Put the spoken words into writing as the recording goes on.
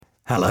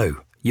Hello,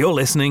 you're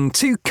listening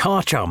to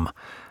Car Chum.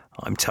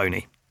 I'm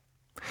Tony.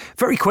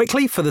 Very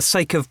quickly, for the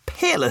sake of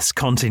peerless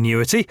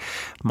continuity,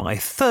 my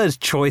third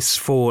choice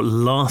for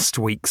last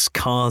week's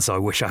cars I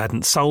wish I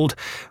hadn't sold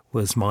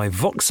was my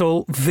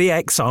Vauxhall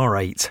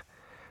VXR8.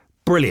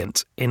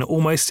 Brilliant in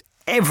almost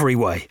every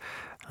way,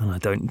 and I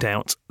don't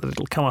doubt that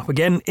it'll come up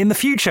again in the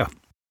future.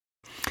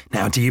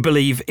 Now, do you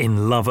believe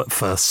in love at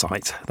first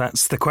sight?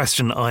 That's the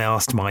question I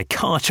asked my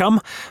car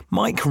chum,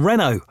 Mike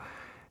Renault.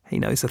 He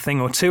knows a thing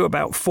or two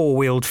about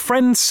four-wheeled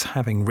friends,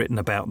 having written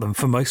about them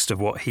for most of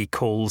what he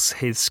calls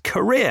his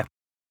career.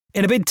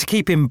 In a bid to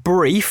keep him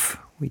brief,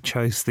 we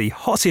chose the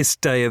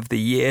hottest day of the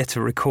year to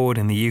record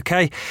in the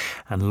UK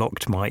and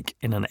locked Mike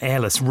in an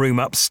airless room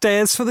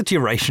upstairs for the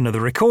duration of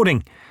the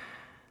recording.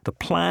 The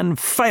plan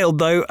failed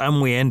though, and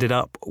we ended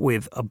up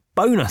with a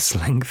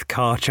bonus-length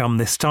car chum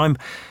this time.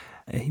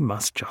 He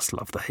must just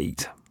love the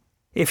heat.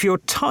 If you're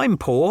time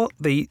poor,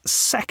 the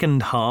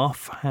second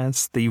half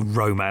has the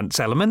romance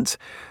element,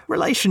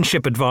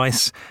 relationship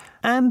advice,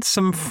 and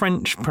some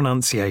French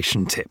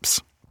pronunciation tips.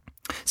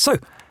 So,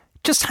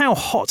 just how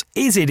hot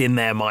is it in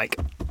there, Mike?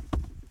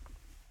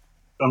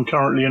 I'm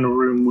currently in a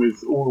room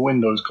with all the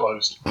windows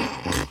closed,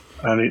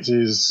 and it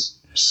is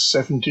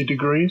 70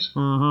 degrees.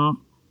 I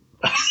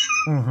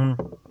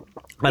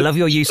love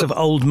your use of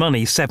old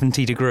money,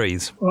 70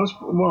 degrees. I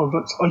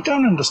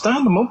don't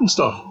understand the modern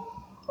stuff.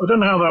 I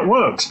don't know how that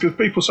works, because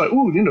people say, it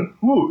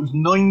was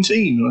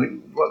 19. Like,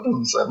 that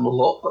doesn't sound a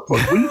lot. That's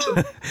like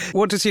winter.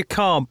 What does your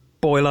car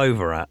boil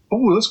over at?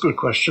 Oh, that's a good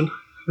question.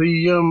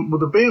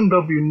 The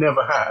BMW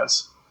never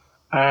has,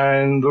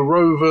 and the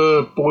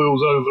Rover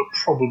boils over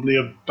probably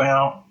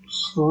about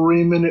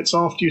 3 minutes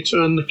after you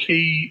turn the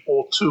key,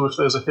 or 2 if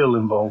there's a hill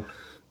involved.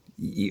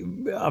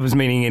 I was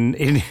meaning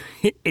in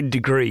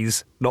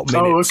degrees, not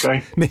minutes. Oh,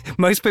 okay.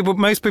 Most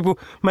people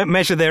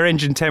measure their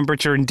engine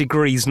temperature in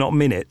degrees, not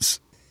minutes.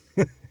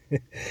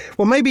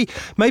 Well, maybe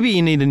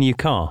you need a new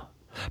car,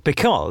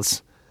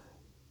 because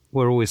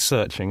we're always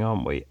searching,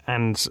 aren't we?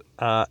 And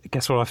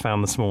guess what I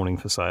found this morning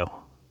for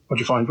sale?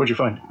 What'd you find?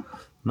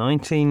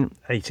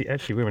 1980.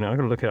 Actually, wait a minute. I've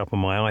got to look it up on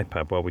my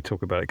iPad while we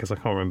talk about it, because I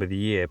can't remember the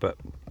year, but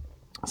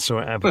I saw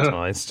it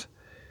advertised.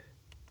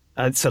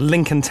 It's a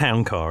Lincoln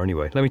Town car,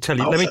 anyway. Let me tell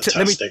you. Let me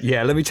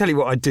tell you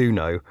what I do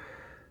know.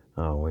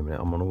 Oh, wait a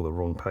minute. I'm on all the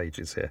wrong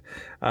pages here.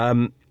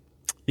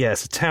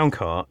 It's a town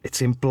car.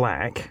 It's in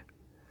black.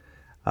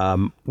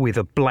 With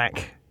a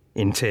black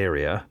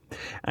interior,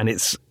 and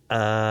it's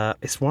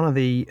one of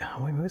the.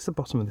 Where's the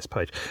bottom of this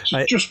page?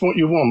 It's just what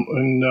you want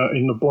in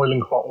the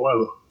boiling hot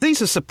weather. These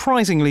are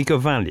surprisingly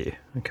good value.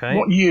 Okay.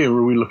 What year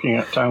are we looking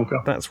at, town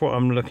car? That's what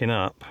I'm looking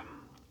up.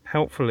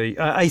 Helpfully,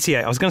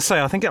 88. I was going to say,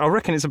 I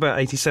reckon it's about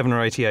 87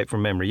 or 88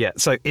 from memory. Yeah.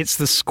 So it's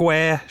the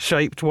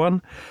square-shaped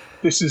one.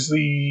 This is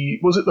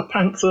was it the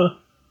Panther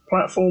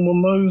platform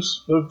on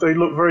those? They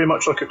look very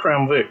much like a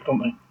Crown Vic, don't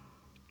they?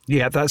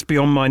 Yeah, that's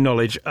beyond my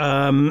knowledge.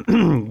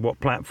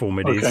 What platform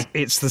it is?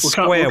 It's the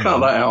square one. We'll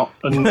cut that out,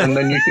 and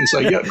then you can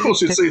say, yeah, of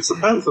course, it's the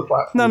Panther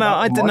platform. No,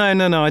 I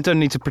don't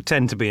need to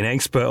pretend to be an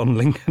expert on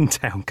Lincoln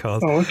Town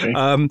cars. Oh, okay.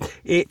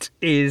 It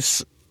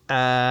is,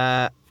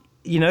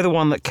 the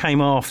one that came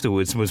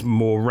afterwards was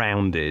more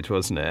rounded,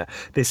 wasn't it?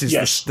 This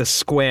is the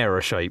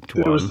squarer-shaped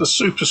one. It was the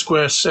super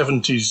square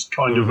 70s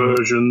kind of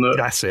version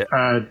That's it.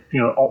 Had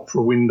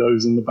opera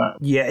windows in the back.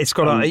 Yeah, it's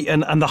got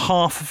and the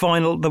half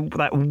vinyl,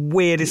 that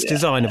weirdest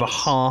design of a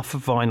half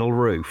vinyl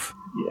roof.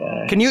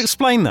 Yeah. Can you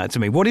explain that to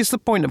me? What is the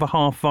point of a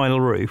half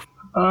vinyl roof?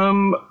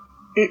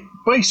 It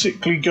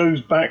basically goes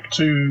back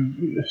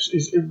to,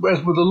 as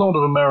with a lot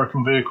of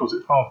American vehicles,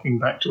 it's harking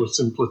back to a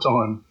simpler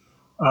time.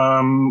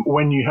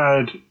 When you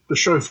had the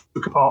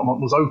chauffeur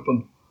compartment was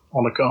open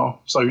on a car,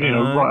 so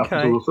right up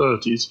until the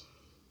 30s,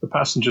 the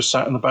passengers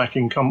sat in the back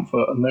in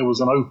comfort, and there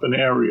was an open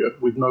area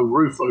with no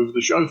roof over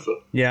the chauffeur.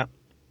 Yeah,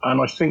 and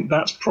I think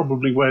that's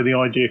probably where the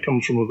idea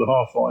comes from with the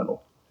half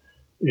vinyl.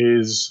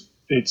 It's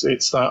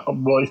that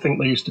what I think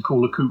they used to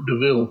call a coupe de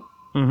ville,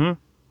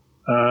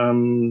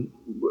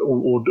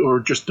 or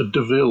just a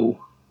de ville.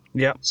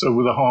 Yeah. So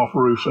with a half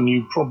roof, and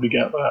you probably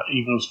get that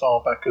even as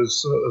far back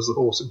as the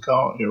horse and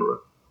cart era.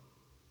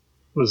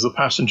 Was the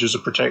passengers are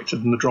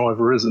protected and the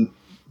driver isn't,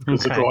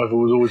 because the driver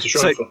was always a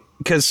chauffeur.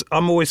 Because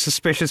I'm always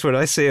suspicious when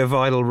I see a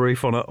vinyl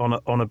roof on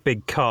a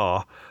big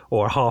car,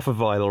 or half a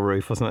vinyl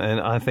roof or something,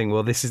 and I think,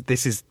 well, this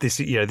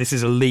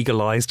is a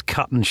legalized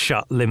cut and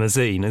shut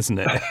limousine, isn't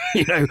it?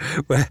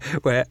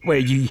 where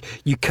you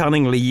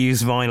cunningly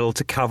use vinyl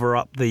to cover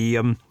up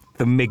the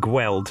MIG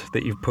weld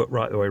that you've put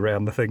right the way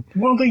around the thing.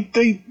 Well, the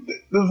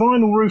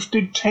vinyl roof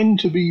did tend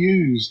to be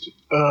used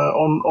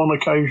on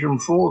occasion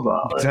for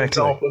that. Exactly. An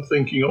example I'm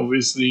thinking of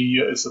is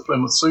the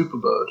Plymouth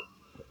Superbird,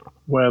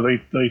 where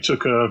they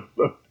took a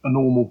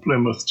normal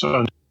Plymouth,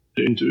 turned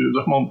it into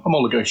the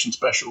homologation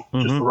special,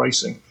 just for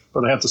racing,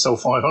 but they had to sell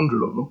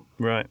 500 of them.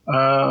 Right.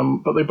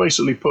 But they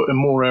basically put a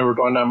more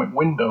aerodynamic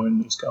window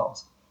in these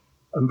cars.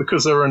 And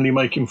because they're only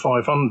making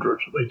 500,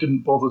 they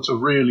didn't bother to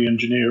really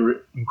engineer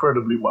it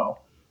incredibly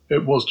well.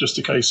 It was just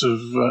a case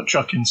of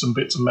chucking some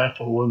bits of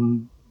metal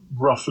and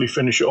roughly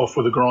finish it off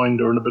with a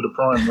grinder and a bit of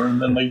primer,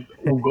 and then they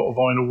all got a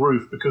vinyl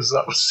roof because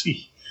that was it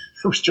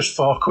was just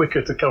far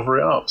quicker to cover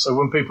it up. So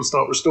when people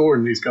start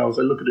restoring these cars,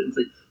 they look at it and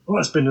think, "Oh,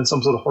 that's been in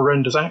some sort of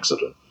horrendous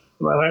accident."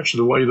 And that's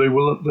actually the way they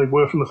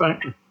were from the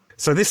factory.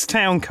 So this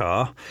town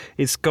car,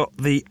 it's got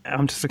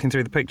I'm just looking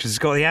through the pictures. It's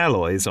got the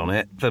alloys on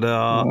it that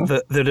are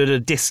that at a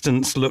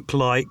distance look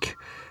like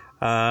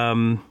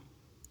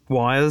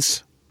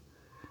wires.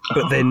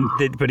 But then,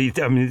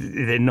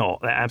 they're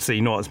not. They're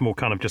absolutely not. It's more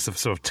kind of just a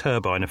sort of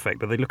turbine effect,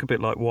 but they look a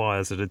bit like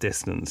wires at a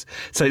distance.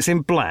 So it's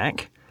in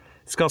black.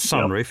 It's got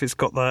sunroof. Yep. It's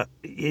got the.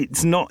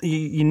 It's not.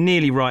 You're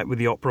nearly right with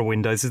the Opera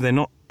windows. They're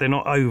not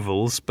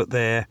ovals, but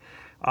they're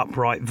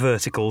upright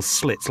vertical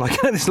slits. Like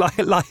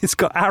it's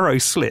got arrow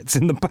slits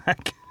in the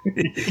back.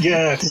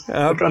 Yeah,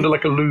 kind of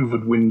like a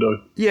louvered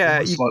window. Yeah,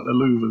 it's like the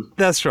louvered.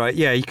 That's right.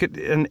 Yeah, you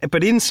could.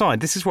 But inside,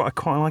 this is what I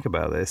quite like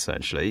about this.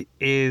 Actually,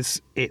 is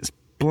it's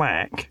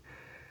black.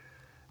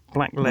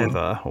 Black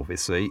leather,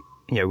 obviously,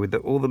 with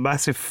all the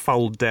massive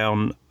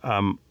fold-down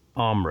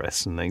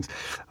armrests and things.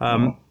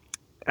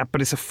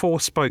 But it's a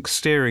 4-spoke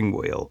steering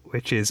wheel,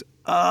 which is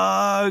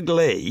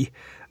ugly,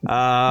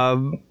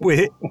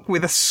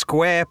 with a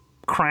square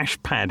crash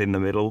pad in the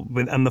middle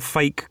and the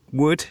fake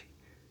wood.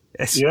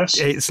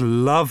 It's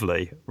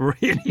lovely.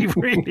 Really,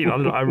 really,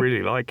 I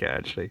really like it,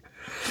 actually.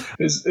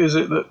 Is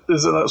it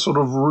that sort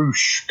of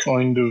ruche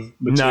kind of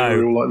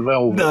material, like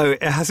velvet? No,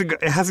 it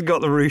hasn't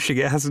got the ruching.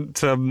 It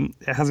hasn't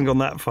gone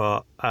that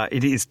far.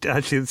 It is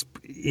actually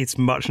it's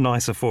much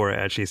nicer for it.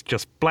 Actually, it's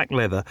just black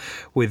leather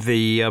with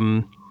the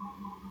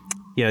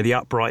the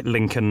upright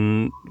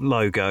Lincoln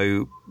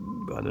logo.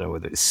 I don't know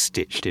whether it's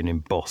stitched in,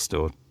 embossed,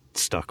 or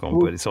stuck on,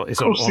 but it's on. Of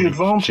course, the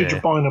advantage chair.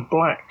 of buying a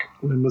black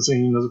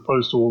limousine as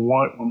opposed to a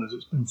white one is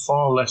it's been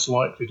far less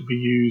likely to be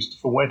used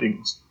for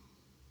weddings.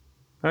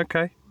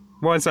 Okay.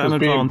 Why is that an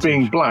advantage?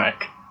 Being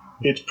black,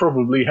 it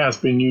probably has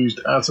been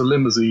used as a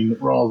limousine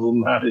rather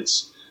than had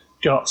its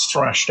guts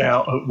thrashed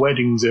out at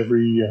weddings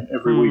every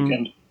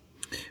weekend.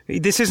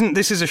 This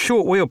is a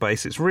short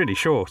wheelbase. It's really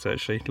short,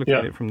 actually. Looking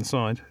at it from the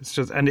side,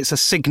 it's a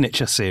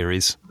signature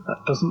series.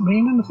 That doesn't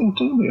mean anything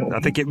to me.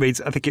 I think it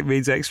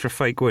means extra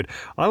fake wood.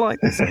 I like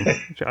this thing.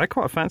 I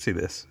quite fancy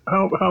this.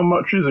 How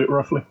much is it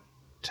roughly?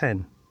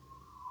 10.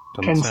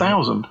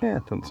 10,000. Yeah,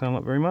 doesn't sound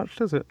like very much,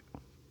 does it?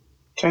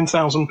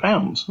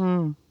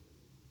 £10,000.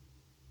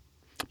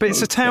 But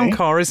it's a town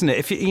car, isn't it?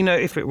 If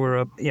it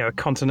were a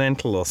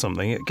Continental or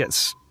something, it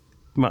gets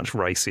much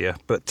racier.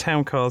 But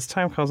town cars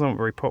aren't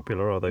very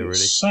popular, are they? Really?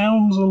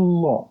 Sounds a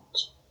lot.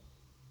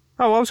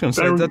 Oh, I was going to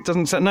say that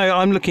doesn't sound. No,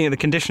 I'm looking at the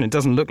condition. It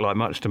doesn't look like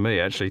much to me,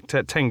 actually.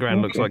 10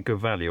 grand looks like good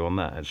value on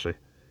that, actually.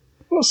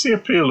 What's the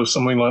appeal of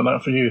something like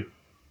that for you?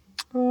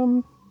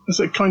 Is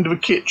it kind of a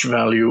kitsch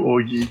value,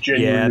 or you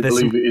genuinely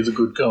believe it is a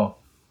good car?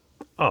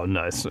 Oh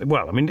no!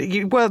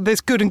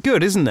 There's good and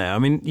good, isn't there? I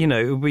mean,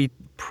 it would be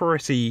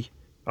pretty.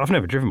 I've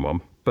never driven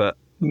one, but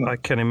I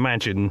can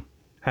imagine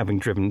having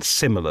driven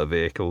similar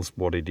vehicles.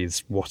 What it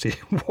is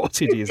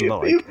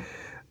like.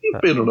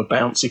 You've been on a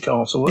bouncy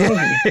castle,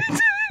 haven't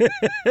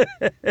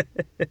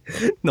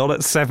you? Not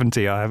at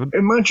 70, I haven't.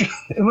 Imagine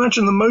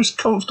the most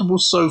comfortable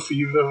sofa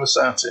you've ever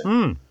sat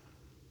in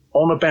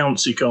on a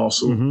bouncy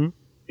castle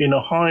in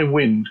a high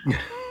wind,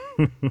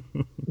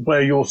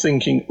 where you're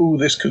thinking, "Ooh,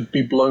 this could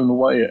be blown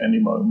away at any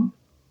moment."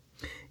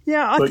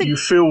 Yeah, but you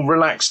feel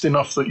relaxed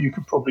enough that you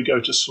could probably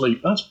go to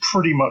sleep. That's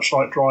pretty much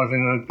like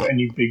driving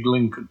any big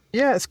Lincoln.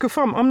 Yeah, it's good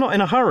fun. I'm not in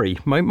a hurry.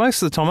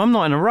 Most of the time, I'm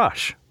not in a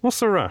rush. What's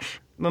the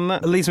rush? And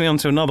that leads me on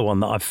to another one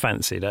that I've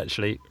fancied,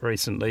 actually,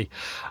 recently.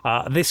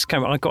 I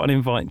got an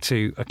invite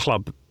to a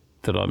club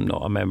that I'm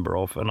not a member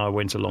of, and I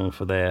went along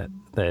for their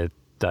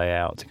day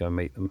out to go and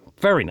meet them.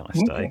 Very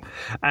nice day.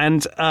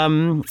 And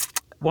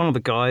one of the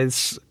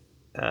guys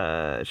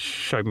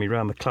showed me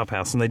around the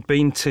clubhouse, and they'd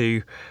been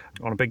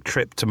on a big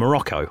trip to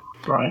Morocco,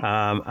 right?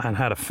 And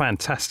had a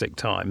fantastic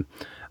time.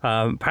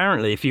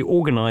 Apparently, if you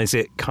organise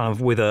it kind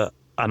of with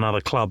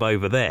another club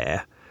over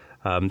there,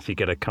 if you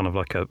get a kind of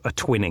like a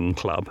twinning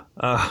club,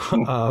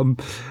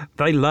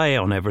 they lay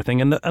on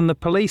everything, and the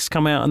police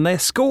come out and they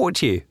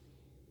escort you.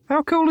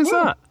 How cool is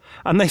that?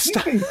 And they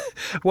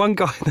one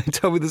guy, they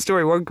told me the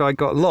story. One guy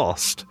got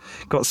lost,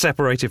 got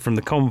separated from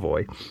the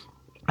convoy,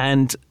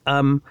 and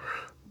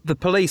the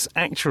police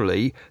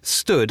actually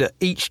stood at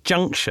each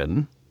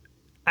junction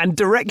and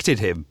directed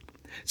him.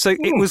 So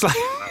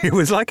it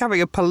was like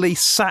having a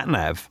police sat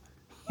nav.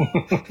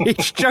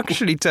 Each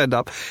junction he turned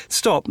up,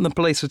 stop, and the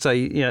police would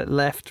say,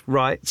 left,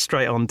 right,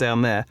 straight on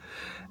down there,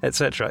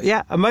 etc.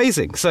 Yeah,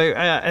 amazing. So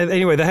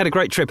anyway, they had a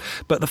great trip.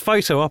 But the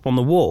photo up on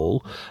the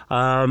wall,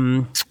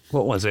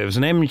 what was it? It was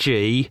an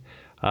MG,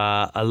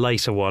 a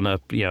later one, a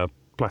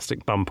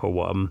plastic bumper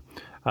one,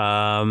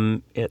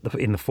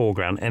 in the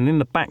foreground, and in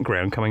the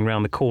background, coming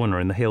round the corner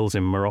in the hills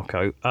in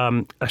Morocco,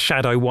 a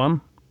Shadow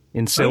one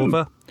in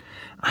silver.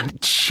 And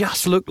it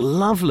just looked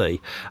lovely.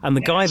 And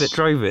the guy that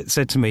drove it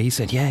said to me, he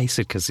said,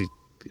 because I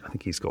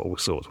think he's got all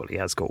sorts. Well, he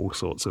has got all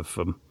sorts of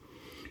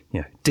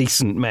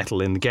decent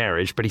metal in the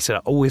garage. But he said, I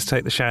always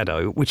take the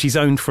Shadow, which he's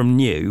owned from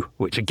new,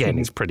 which again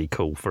is pretty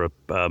cool for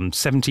a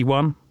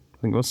 71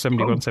 think it was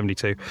 71,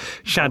 72.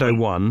 Shadow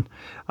 1.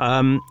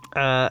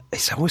 I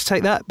always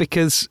take that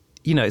because,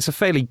 it's a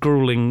fairly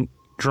gruelling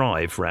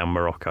drive around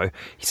Morocco.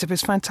 He said,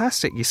 it's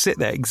fantastic. You sit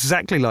there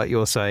exactly like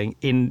you're saying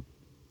in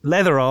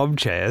leather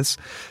armchairs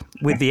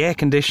with the air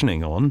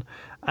conditioning on.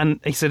 And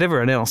he said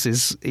everyone else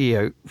is,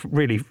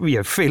 really,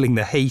 feeling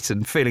the heat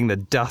and feeling the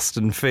dust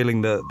and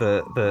feeling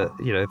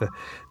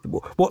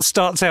what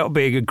starts out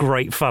being a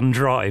great fun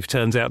drive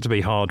turns out to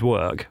be hard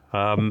work.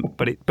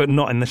 But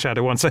not in the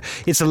Shadow 1. So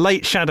it's a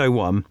late Shadow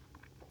 1.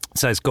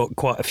 So it's got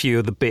quite a few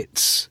of the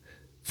bits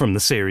from the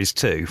Series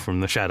 2, from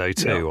the Shadow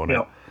 2 on it.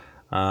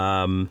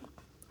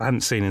 I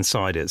hadn't seen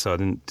inside it, so I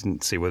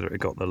didn't see whether it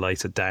got the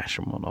later dash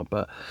and whatnot.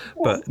 But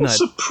no.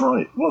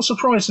 What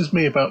surprises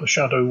me about the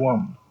Shadow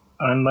 1,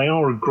 and they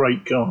are a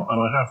great car,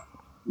 and I have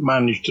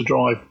managed to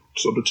drive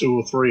sort of 2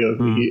 or 3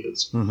 over the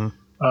years,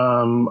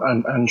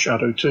 and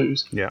Shadow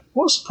 2s. Yeah.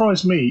 What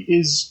surprised me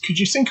is, could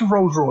you think of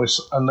Rolls-Royce,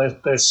 and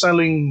they're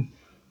selling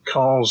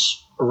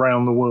cars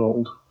around the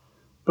world,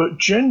 but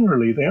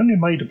generally they only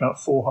made about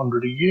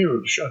 400 a year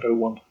of the Shadow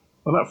 1.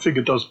 And that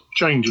figure does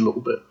change a little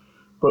bit.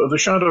 But of the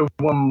Shadow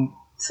 1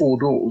 4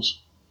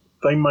 doors,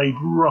 they made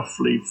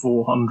roughly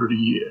 400 a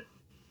year.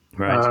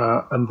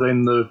 Right. And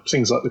then the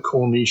things like the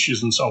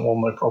Corniches and so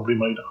on, they probably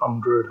made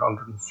 100,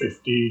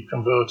 150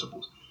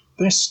 convertibles.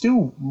 They're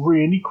still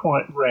really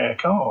quite rare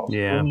cars.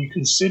 Yeah. When you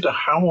consider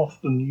how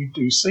often you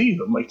do see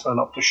them, they turn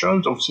up to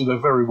shows. Obviously, they're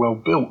very well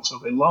built, so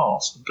they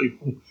last. And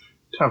people,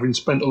 having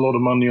spent a lot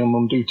of money on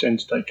them, do tend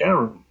to take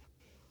care of them.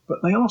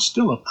 But they are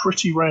still a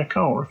pretty rare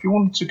car. If you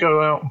wanted to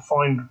go out and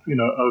find,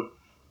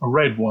 a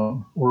red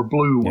one or a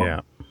blue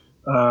one,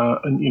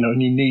 and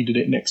you needed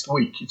it next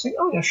week, you'd think,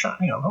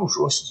 Rolls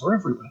Royces are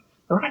everywhere.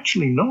 They're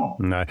actually not.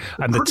 No,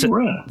 they're and pretty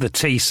rare. The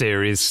T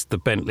series, the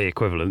Bentley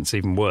equivalent's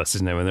even worse,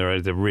 isn't it? When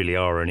there really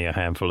are only a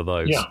handful of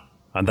those. Yeah,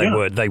 and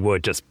they were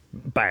just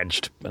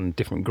badged and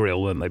different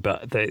grille, weren't they?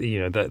 But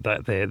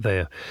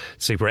they're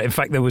super rare. In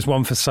fact, there was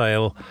one for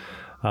sale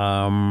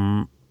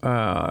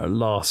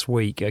last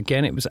week.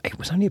 Again, it was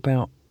only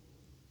about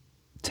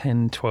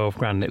 10, 12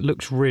 grand. It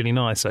looks really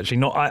nice,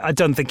 actually. I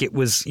don't think it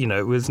was,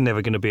 it was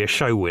never going to be a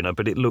show winner,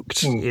 but it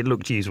looked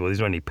usable.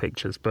 There's only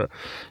pictures, but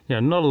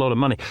not a lot of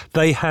money.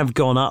 They have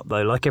gone up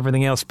though, like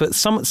everything else. But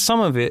some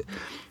of the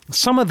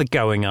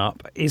going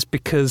up is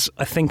because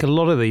I think a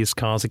lot of these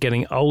cars are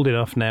getting old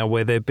enough now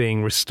where they're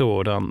being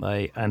restored, aren't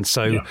they? And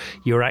so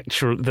your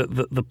actual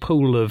the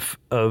pool of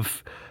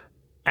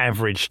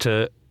average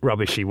to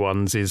rubbishy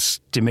ones is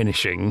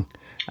diminishing.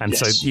 And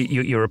so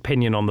your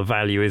opinion on the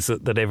value is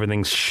that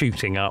everything's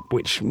shooting up,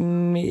 which,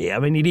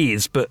 it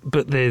is, but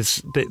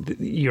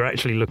you're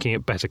actually looking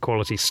at better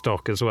quality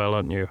stock as well,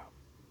 aren't you?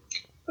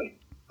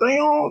 They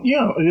are,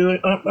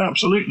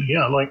 absolutely,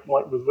 like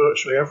with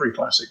virtually every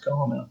classic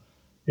car now.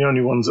 The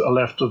only ones that are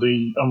left are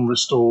the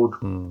unrestored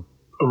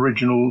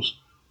originals,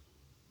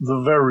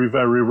 the very,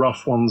 very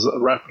rough ones that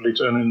are rapidly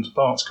turning into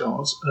parts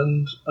cars,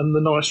 and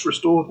the nice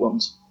restored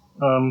ones.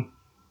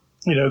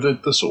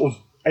 The sort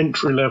of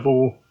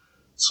entry-level,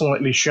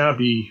 slightly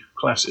shabby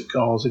classic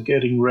cars are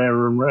getting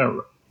rarer and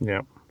rarer.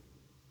 Yeah.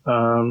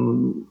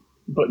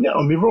 But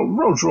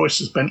Rolls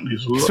Royce's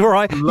Bentley's a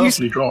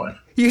lovely drive.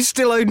 You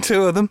still own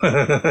 2 of them?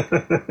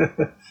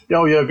 Got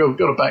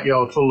a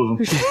backyard full of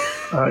them.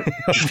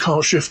 Just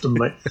can't shift them,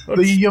 mate.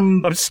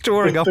 I'm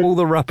storing up all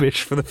the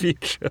rubbish for the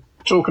future.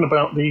 Talking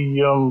about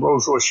the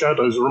Rolls Royce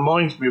Shadows, it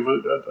reminds me of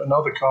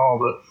another car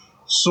that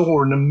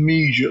saw and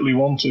immediately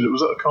wanted. It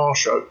was at a car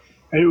show.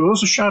 And it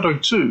was a Shadow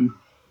 2,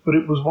 but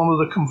it was one of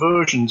the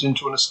conversions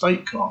into an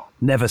estate car.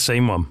 Never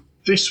seen one.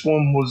 This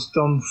one was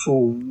done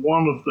for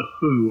one of the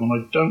Who, and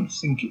I don't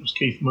think it was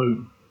Keith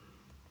Moon,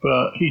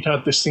 but he'd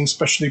had this thing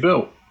specially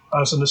built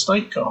as an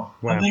estate car.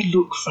 Wow. And they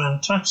look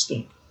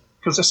fantastic,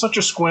 because they're such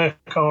a square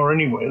car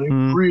anyway. They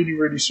really,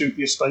 really suit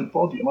the estate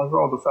body, and I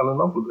rather fell in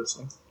love with this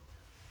thing.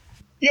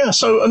 Yeah,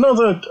 so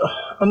another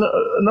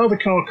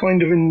car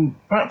kind of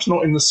perhaps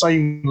not in the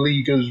same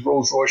league as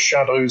Rolls-Royce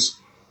Shadows,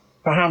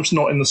 perhaps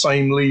not in the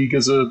same league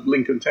as a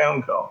Lincoln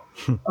Town Car,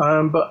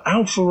 but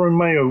Alfa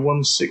Romeo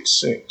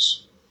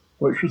 166,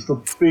 which was the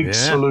big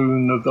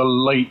saloon of the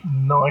late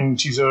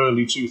 90s,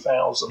 early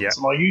 2000s. Yeah.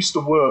 And I used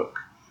to work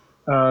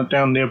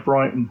down near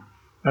Brighton,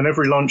 and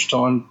every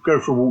lunchtime,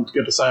 go for a walk to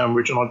get a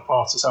sandwich, and I'd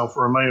pass this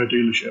Alfa Romeo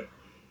dealership.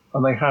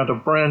 And they had a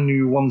brand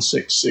new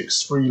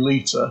 166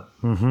 3-litre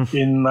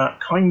in that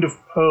kind of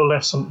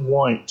pearlescent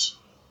white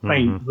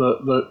paint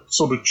that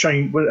sort of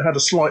changed. It had a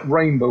slight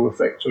rainbow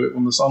effect to it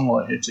when the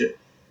sunlight hit it.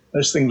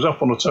 This thing was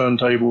up on a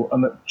turntable,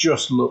 and it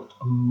just looked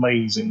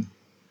amazing.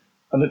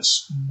 And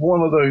it's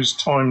one of those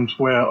times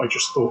where I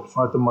just thought, if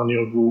I had the money,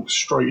 I'd walk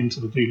straight into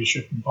the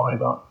dealership and buy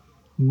that.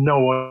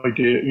 No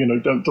idea,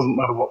 doesn't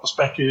matter what the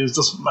spec is,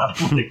 doesn't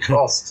matter what it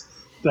costs.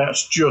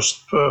 That's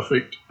just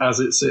perfect as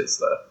it sits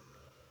there.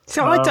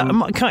 So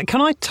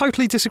can I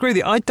totally disagree with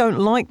you? I don't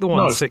like the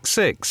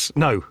 166.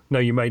 No,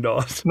 you may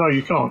not. No,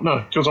 you can't.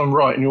 No, because I'm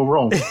right and you're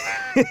wrong. I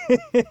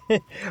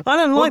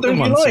don't like the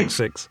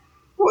 166.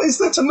 What is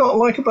there to not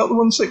like about the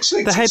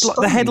 166?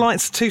 The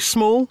headlights are too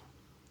small.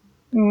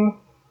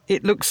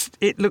 It looks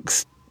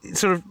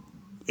sort of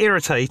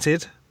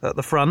irritated at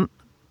the front.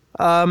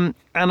 I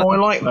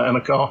like that in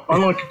a car. I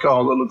like a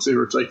car that looks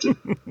irritated.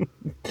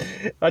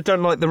 I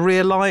don't like the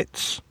rear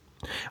lights.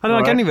 I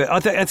don't like any of it. I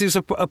think it's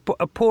a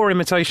poor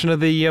imitation of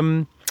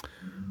the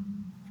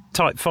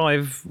Type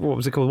 5, what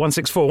was it called?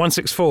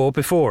 164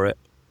 before it.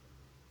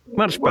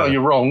 Much better. Well,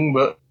 you're wrong,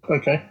 but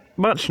okay.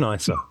 Much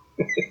nicer.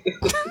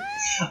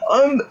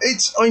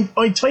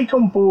 I take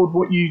on board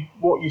what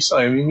you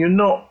say. I mean, you're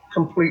not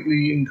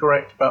completely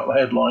incorrect about the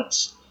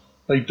headlights.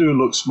 They do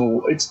look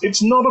small.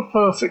 It's not a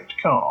perfect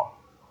car,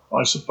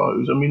 I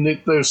suppose. I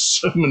mean, there's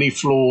so many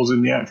flaws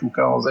in the actual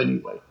cars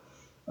anyway.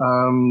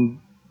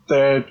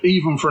 They're,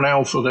 even for an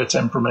Alfa, they're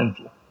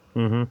temperamental.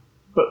 Mm-hmm.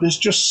 But there's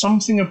just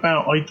something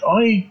about...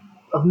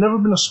 I've never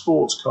been a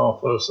sports car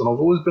person. I've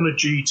always been a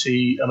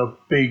GT and a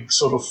big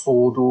sort of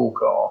four-door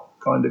car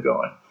kind of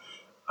guy.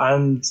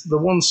 And the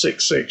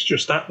 166,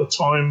 just at the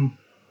time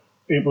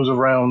it was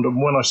around,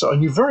 and when I saw...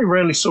 And you very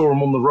rarely saw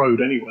them on the road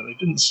anyway. They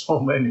didn't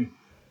sell many.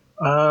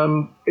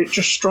 It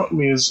just struck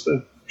me as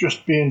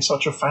just being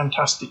such a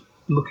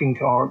fantastic-looking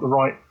car at the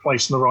right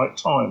place and the right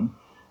time.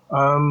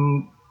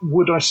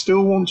 Would I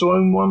still want to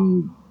own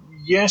one?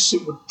 Yes,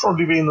 it would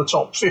probably be in the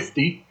top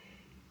 50,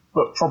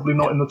 but probably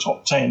not in the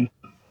top 10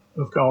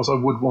 of cars I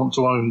would want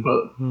to own.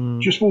 But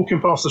just walking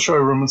past the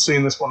showroom and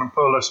seeing this one in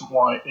pearlescent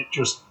white, it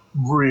just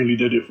really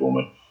did it for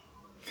me.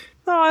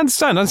 No, I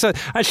understand.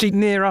 Actually,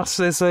 near us,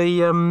 there's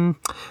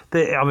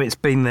it's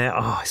been there.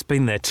 It's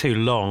been there too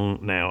long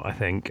now, I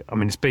think. I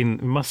mean,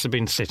 it must have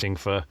been sitting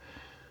for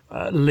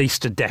at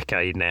least a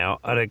decade now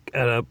at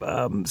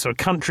a sort of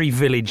country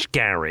village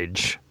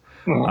garage.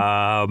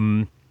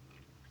 Mm-hmm.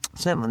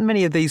 So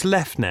many of these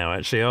left now,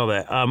 actually, are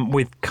there?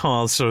 With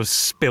cars sort of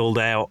spilled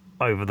out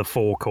over the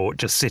forecourt,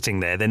 just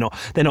sitting there. They're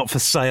not for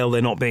sale.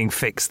 They're not being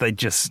fixed. They're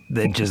just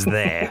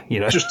there.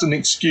 You know, just an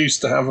excuse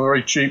to have a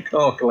very cheap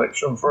car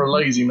collection for a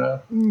lazy man.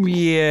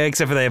 Yeah,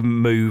 except for they haven't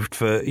moved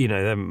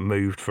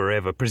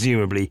forever.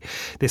 Presumably,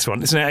 this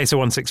one it's a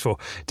 164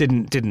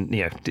 didn't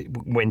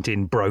went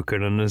in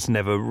broken and has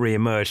never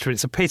re-emerged. But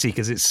it's a pity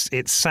because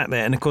it's sat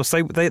there, and of course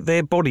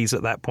their bodies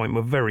at that point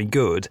were very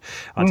good.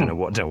 I don't know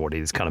what it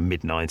is, kind of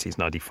mid-90s,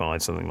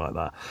 95, something like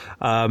that.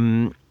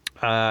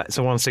 It's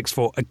a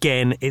 164.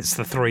 Again, it's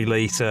the 3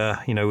 litre,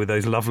 with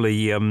those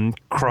lovely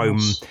chrome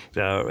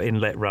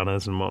inlet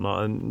runners and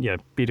whatnot,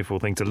 and beautiful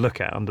thing to look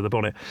at under the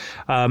bonnet.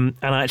 And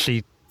I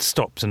actually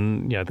stopped,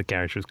 and the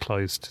garage was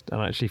closed. And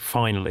actually,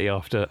 finally,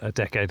 after a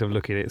decade of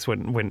looking at it,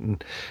 went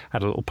and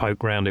had a little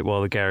poke round it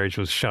while the garage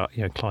was shut.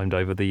 Climbed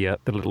over the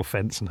little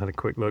fence and had a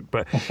quick look.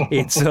 But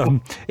it's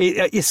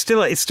it's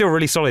still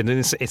really solid,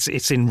 and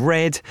it's in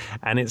red,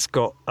 and it's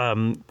got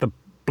the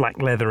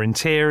black leather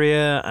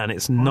interior, and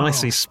it's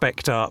nicely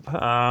specced up.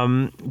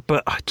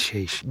 But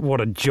geez, what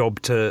a job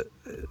to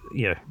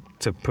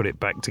put it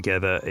back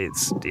together.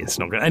 It's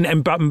not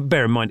good. But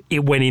bear in mind,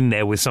 it went in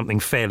there with something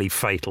fairly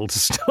fatal to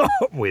start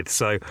with.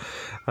 So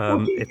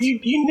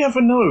you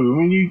never know.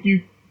 I mean,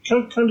 you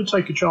kind of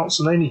take a chance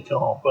on any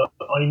car, but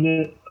I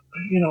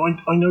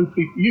know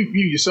people. You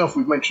yourself,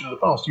 we've mentioned in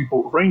the past, you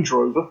bought a Range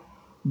Rover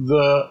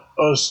that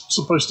are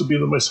supposed to be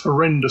the most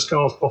horrendous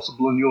cars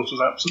possible, and yours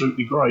was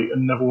absolutely great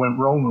and never went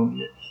wrong on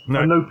you.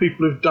 No. I know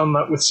people who've done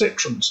that with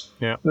Citroens.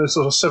 Yeah. There's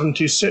sort of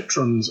 70s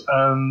Citroens,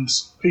 and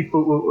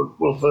people,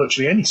 well,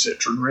 virtually any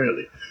Citroen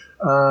really,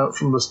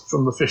 from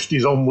the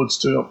 50s onwards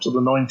to up to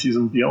the 90s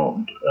and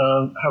beyond,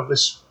 have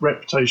this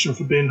reputation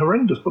for being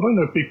horrendous. But I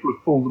know people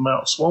have pulled them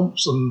out of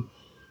swamps, and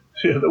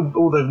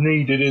all they've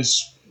needed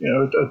is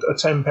a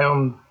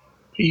 £10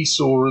 piece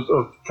or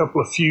a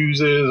couple of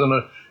fuses and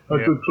a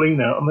good clean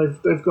out, and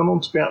they've gone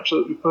on to be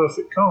absolutely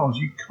perfect cars.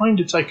 You kind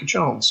of take a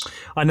chance.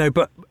 I know,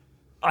 but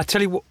I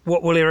tell you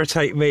what will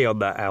irritate me on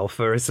that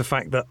Alfa is the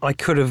fact that I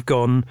could have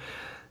gone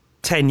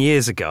 10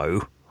 years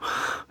ago,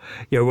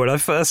 when I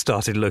first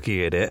started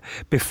looking at it,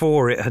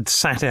 before it had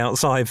sat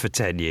outside for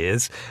 10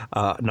 years,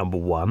 number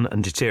one,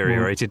 and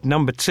deteriorated.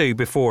 Number two,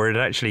 before it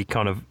had actually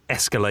kind of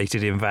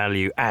escalated in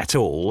value at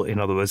all. In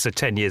other words, so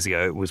 10 years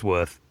ago it was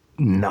worth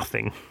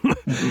nothing.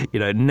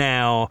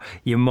 Now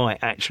you might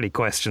actually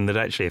question that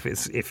actually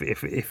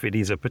if it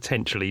is a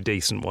potentially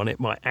decent one, it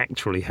might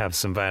actually have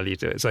some value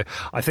to it. So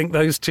I think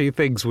those two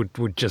things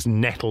would just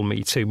nettle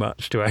me too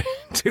much to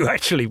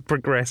actually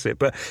progress it.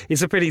 But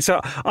it's a pity.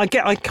 So I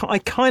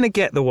kind of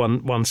get the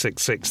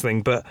 166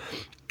 thing, but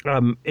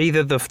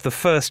either the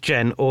first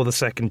gen or the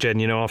second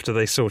gen, after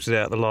they sorted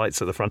out the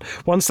lights at the front.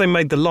 Once they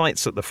made the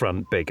lights at the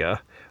front bigger,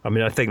 I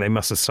mean, I think they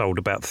must have sold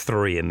about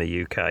 3 in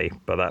the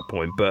UK by that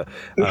point. But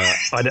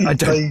I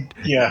don't.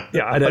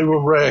 They were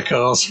rare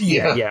cars.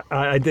 Yeah.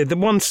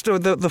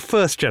 The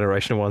first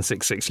generation of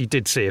 166, you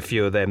did see a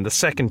few of them. The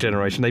second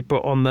generation, they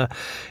put on the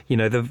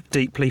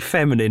deeply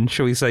feminine,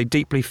 shall we say,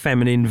 deeply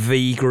feminine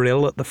V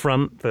grille at the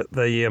front that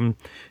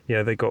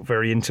they got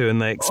very into, and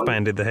they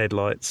expanded the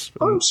headlights.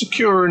 I'm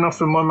secure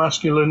enough in my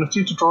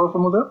masculinity to drive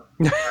one of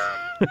them.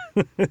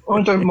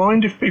 I don't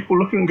mind if people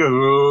look and go,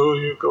 "Oh,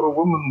 you've got a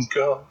woman's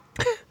car."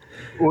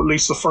 Or at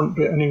least the front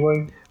bit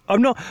anyway.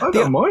 I'm not. I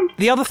don't mind.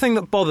 The other thing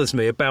that bothers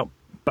me about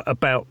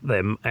about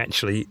them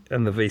actually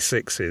and the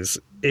V6s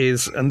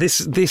is, and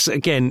this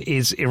again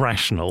is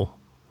irrational.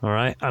 All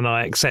right, and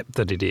I accept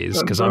that it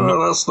is because I'm not.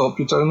 That'll stop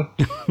you, Tony.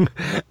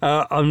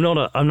 I'm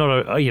not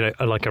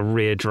a like a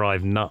rear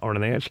drive nut or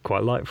anything. I actually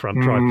quite like front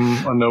drive.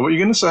 I know what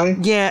you're going to say.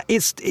 Yeah,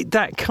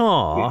 that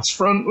car. It's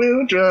front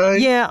wheel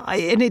drive. Yeah,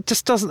 and it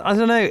just doesn't. I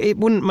don't know. It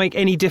wouldn't make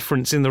any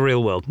difference in the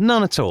real world.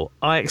 None at all.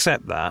 I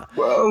accept that.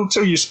 Well,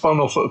 until you spun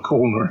off at a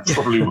corner, it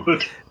probably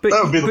would.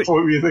 That would be the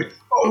point where you think,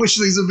 I wish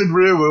these had been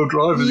rear-wheel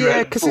drive.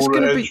 Yeah, because it's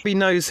going to be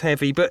nose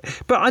heavy. But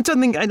I don't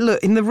think,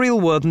 look, in the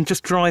real world and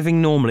just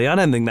driving normally, I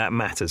don't think that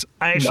matters.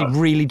 I actually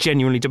really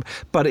genuinely do.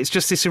 But it's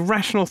just this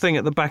irrational thing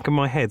at the back of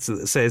my head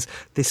that says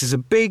this is a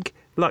big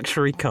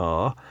luxury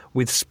car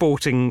with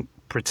sporting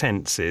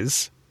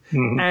pretenses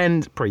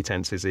and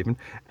pretenses even.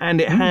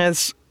 And it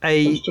has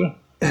a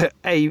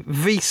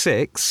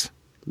V6,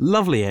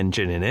 lovely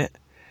engine in it,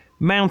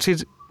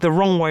 mounted the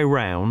wrong way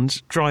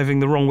round, driving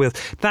the wrong wheels.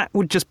 That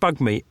would just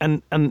bug me.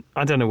 And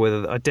I don't know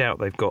whether, I doubt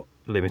they've got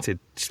limited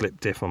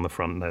slip diff on the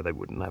front. No, they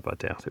wouldn't have. I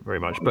doubt it very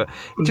much. But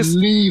I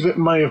believe it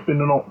may have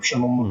been an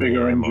option on the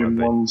bigger engine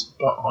ones,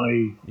 but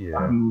I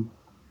am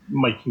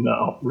making that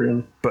up,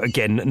 really. But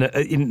again,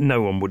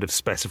 no one would have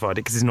specified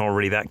it because it's not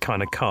really that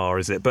kind of car,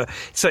 is it? But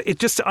so it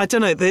just, I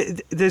don't know,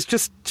 there's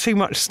just too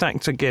much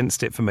stacked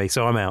against it for me,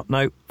 so I'm out.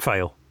 No,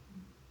 fail.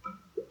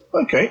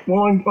 Okay,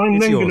 well, I'm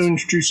then going to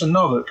introduce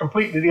another,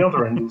 completely the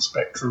other end of the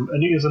spectrum,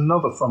 and it is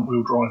another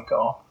front-wheel drive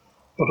car,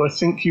 but I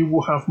think you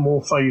will have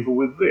more favour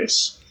with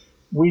this.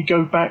 We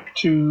go back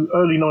to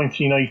early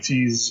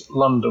 1980s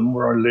London,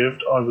 where I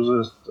lived. I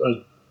was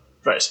a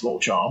very small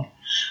child.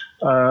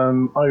 I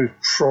was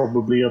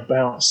probably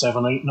about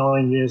 7, 8,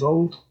 9 years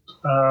old.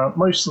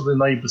 Most of the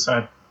neighbours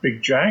had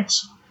big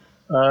Jags,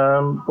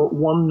 but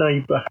one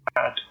neighbour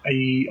had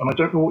and I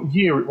don't know what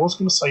year it was,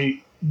 going to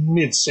say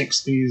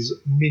mid-60s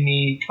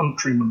Mini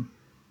Countryman,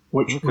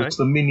 which was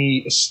the Mini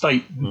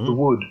estate with the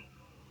wood.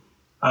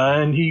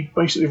 And he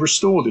basically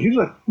restored it. He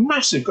was a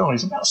massive guy.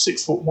 He's about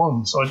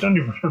 6'1", so I don't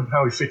even remember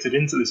how he fitted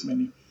into this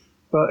Mini.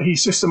 But he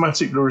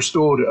systematically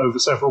restored it over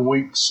several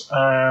weeks,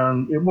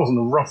 and it wasn't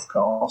a rough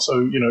car,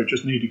 so, it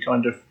just needed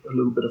kind of a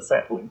little bit of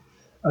fettling.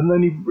 And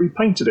then he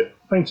painted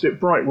it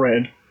bright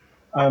red,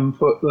 and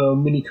put the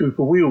Mini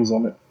Cooper wheels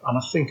on it, and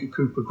I think a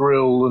Cooper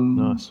grille,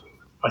 and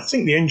I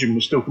think the engine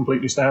was still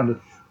completely standard.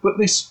 But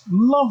this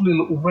lovely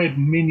little red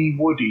Mini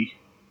Woody,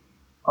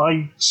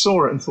 I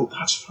saw it and thought,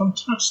 that's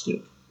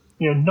fantastic.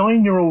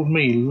 9-year-old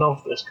me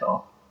loved this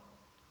car.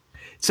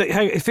 So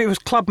if it was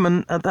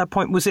Clubman at that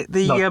point, was it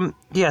the...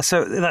 No.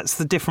 So that's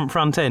the different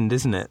front end,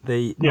 isn't it?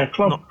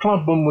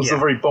 Clubman was the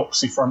very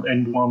boxy front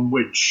end one,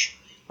 which...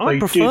 I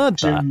preferred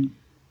that.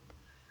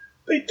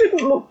 They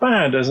didn't look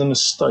bad as an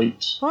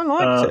estate. I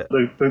liked it.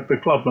 The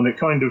Clubman, it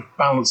kind of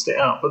balanced it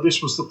out. But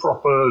this was the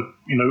proper,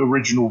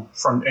 original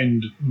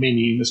front-end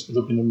Mini. This would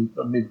have been in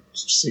the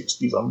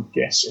mid-60s, I'm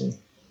guessing.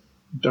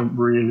 Don't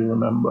really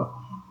remember.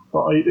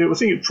 But I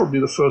think it's probably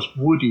the first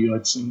Woody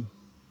I'd seen.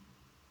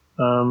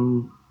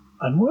 And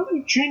were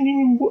they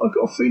genuine wood? I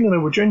got a feeling they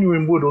were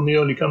genuine wood on the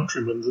early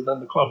Countrymans, and then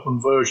the Clubman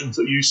versions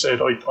that you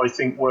said, I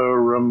think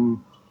were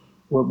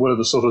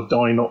the sort of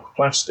Dynoc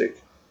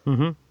plastic.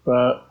 Mm-hmm.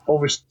 But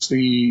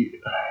obviously,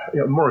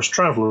 Morris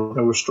Traveller,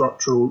 they were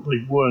structural.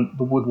 They weren't.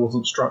 The wood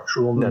wasn't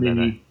structural on the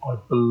Mini, I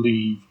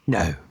believe.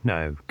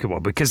 No, come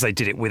on, because they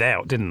did it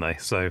without, didn't they?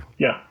 So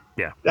yeah.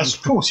 Yes,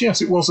 of course,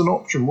 yes, it was an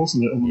option,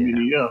 wasn't it, on the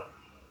Mini?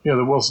 Yeah,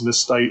 there was an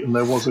estate, and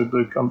there was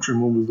the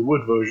Countryman with the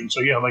wood version.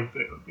 So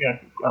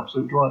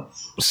absolutely right.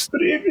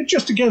 But it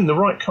just, again, the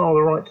right car,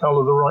 the right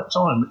colour, the right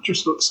time. It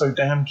just looked so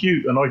damn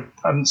cute, and I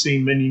hadn't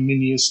seen many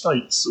Mini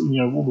estates.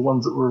 All the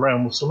ones that were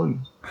around with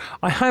saloons.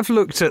 I have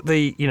looked at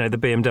the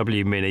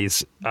BMW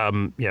Minis.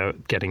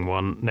 Getting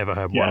one, never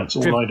had one. Yeah, that's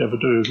all I'd ever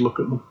do is look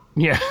at them.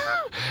 Yeah,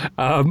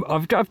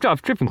 I've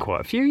driven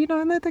quite a few,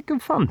 and they're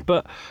good fun.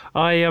 But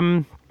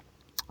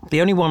the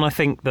only one I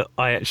think that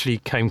I actually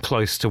came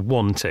close to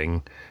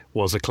wanting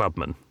was a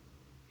Clubman.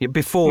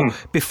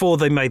 Before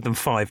they made them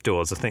 5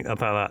 doors, I think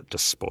that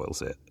just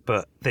spoils it.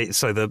 But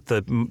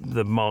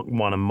the Mark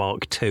 1 and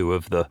Mark 2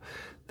 of the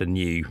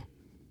new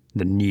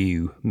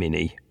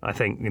Mini, I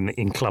think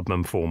in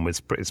Clubman form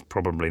is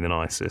probably the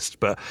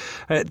nicest. But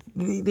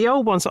the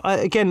old ones,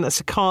 again, that's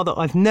a car that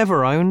I've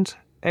never owned.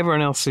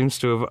 Everyone else seems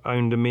to have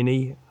owned a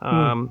Mini.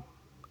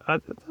 I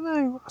don't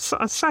know.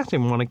 I sat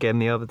in one again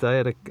the other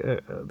day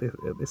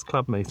at this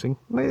club meeting.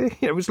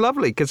 It was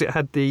lovely because it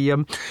had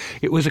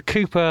it was a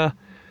Cooper.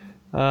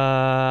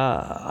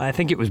 I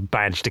think it was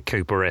badged a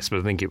Cooper S, but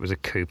I think it was a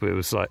Cooper. It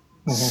was like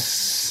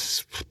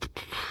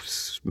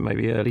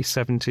maybe early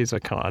 70s.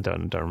 I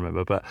don't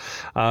remember, but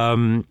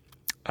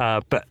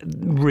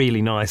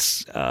really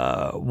nice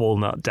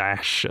walnut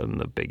dash and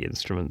the big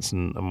instruments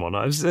and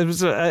whatnot. It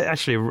was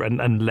actually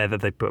and leather.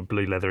 They put a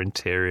blue leather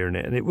interior in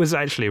it, and it was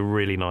actually a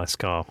really nice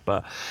car.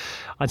 But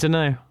I don't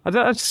know.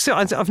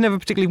 I've never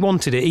particularly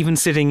wanted it, even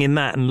sitting in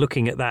that and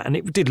looking at that, and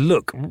it did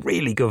look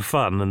really good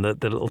fun, and the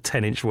little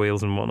 10-inch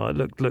wheels and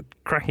whatnot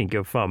looked cracking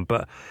good fun.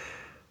 But I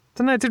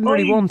don't know. I didn't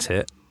really want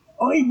it.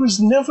 I was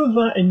never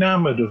that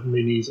enamoured of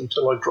Minis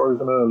until I drove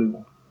an early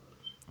one.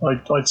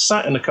 I'd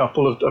sat in a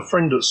couple of... A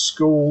friend at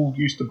school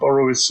used to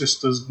borrow his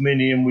sister's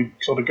Mini, and we'd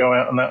sort of go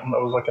out, and that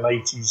was like an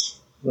 80s,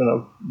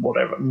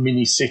 whatever,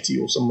 Mini City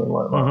or something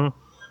like that.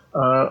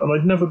 And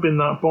I'd never been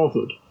that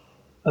bothered.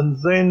 And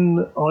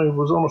then I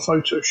was on a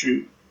photo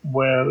shoot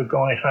where the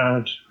guy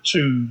had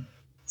 2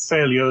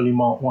 fairly early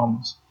Mark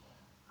 1s.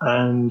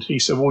 And he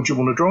said, well, do you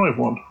want to drive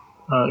one?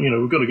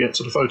 We've got to get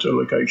to the photo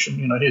location.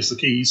 Here's the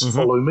keys,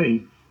 follow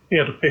me. He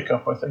had a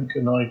pickup, I think,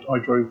 and I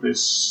drove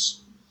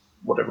this,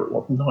 whatever it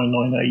was,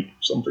 998,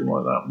 something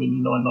like that, Mini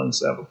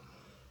 997.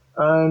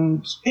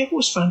 And it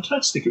was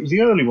fantastic. It was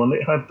the early one.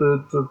 It had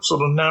the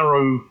sort of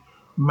narrow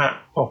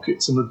map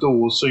pockets in the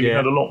doors, so you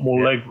had a lot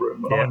more leg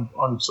room. And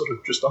I'm sort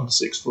of just under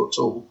 6 foot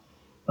tall.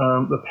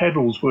 The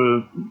pedals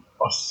were,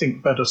 I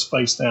think, better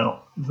spaced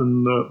out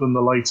than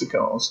the later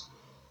cars.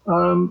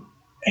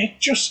 It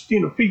just,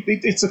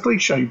 it's a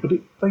cliche, but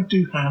they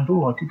do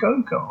handle like a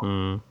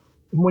go-kart.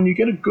 And when you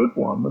get a good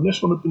one, and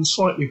this one had been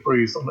slightly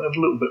breathed on, it had a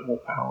little bit more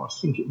power. I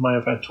think it may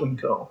have had twin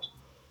carbs.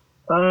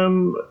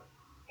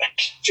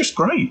 Just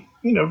great.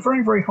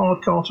 Very, very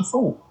hard car to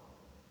fall.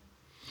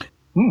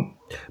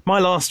 My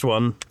last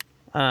one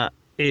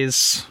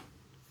is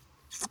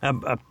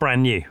a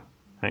brand new,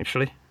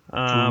 actually.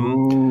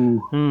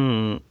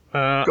 God,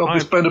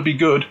 this better be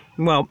good.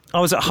 Well,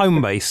 I was at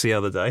Homebase the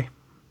other day.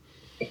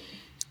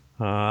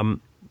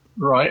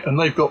 Right, and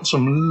they've got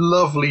some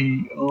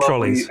lovely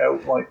trolleys,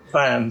 like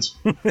vans,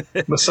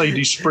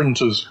 Mercedes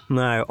Sprinters.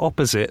 No,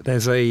 opposite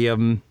there's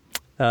an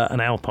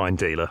Alpine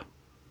dealer,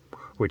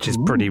 which is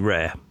pretty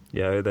rare.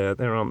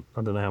 There aren't.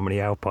 I don't know how many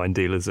Alpine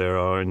dealers there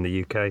are in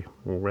the UK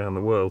or around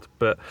the world,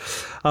 but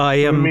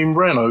I mean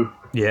Renault.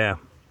 Yeah.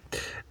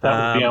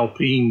 That would be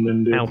Alpine,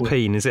 then.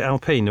 Alpine, is it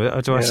Alpine?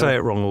 Do I say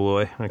it wrong all the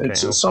way? Okay,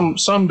 it's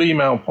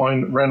Sunbeam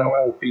Alpine, Renault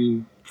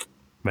Alpine.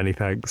 Many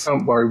thanks.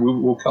 Don't worry,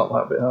 we'll cut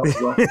that bit out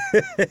as well.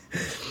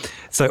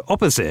 So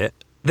opposite,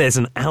 there's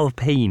an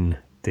Alpine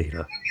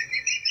dealer.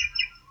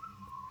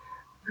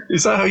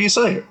 Is that how you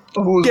say it?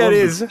 Yeah, it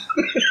is.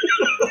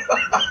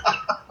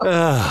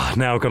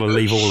 Now I've got to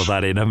leave all of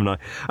that in, haven't I?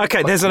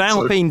 Okay, there's an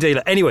Alpine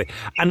dealer. Anyway,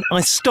 and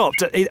I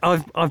stopped.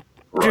 I've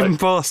driven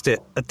past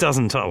it a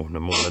dozen times, no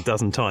more than a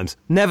dozen times.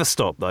 Never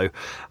stopped, though.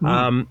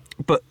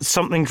 But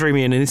something drew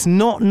me in, and it's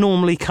not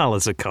normally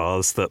colours of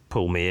cars that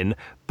pull me in,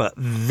 but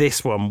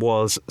this one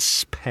was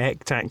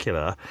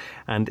spectacular.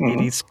 And it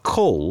is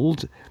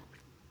called...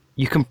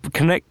 You can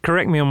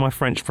correct me on my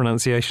French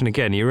pronunciation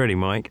again. Are you ready,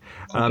 Mike?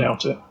 I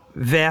doubt it.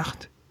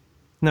 Vert.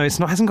 No, it's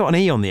not. It hasn't got an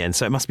E on the end,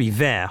 so it must be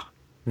vert.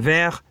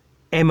 Vert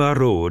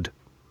émeraude.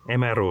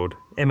 Emerald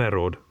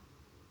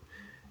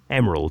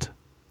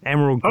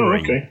green. Oh,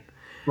 okay.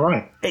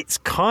 Right. It's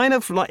kind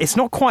of like, it's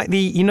not quite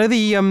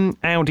the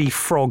Audi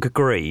Frog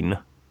green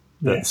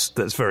that's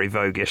very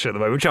voguish at the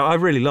moment, which I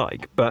really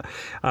like, but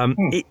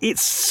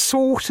it's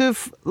sort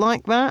of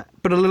like that,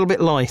 but a little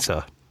bit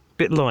lighter.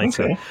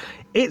 Okay.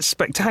 It's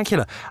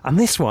spectacular. And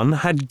this one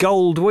had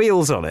gold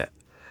wheels on it.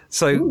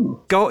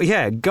 So,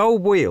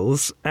 gold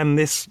wheels and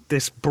this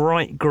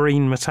bright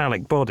green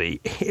metallic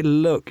body. It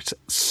looked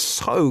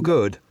so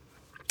good.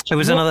 So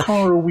what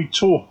car are we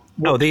talking?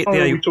 What car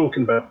are we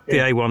talking about? The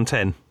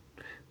A110.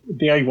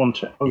 The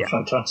A110. Oh, yeah.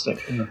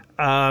 Fantastic. Yeah.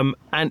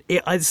 And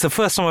it's the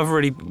first time I've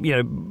really,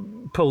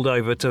 pulled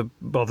over to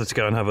bother to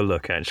go and have a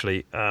look,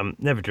 actually.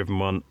 Never driven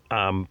one,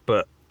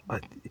 but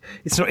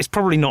it's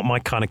probably not my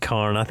kind of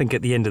car, and I think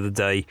at the end of the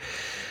day,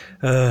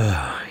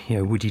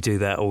 would you do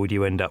that, or would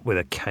you end up with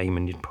a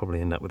Cayman? You'd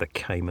probably end up with a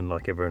Cayman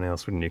like everyone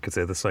else, wouldn't you? Because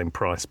they're the same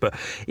price. But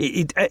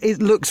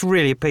it looks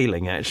really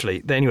appealing,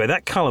 actually. Anyway,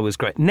 that colour was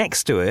great.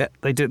 Next to it,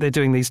 they're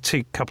doing these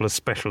couple of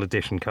special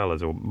edition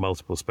colours, or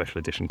multiple special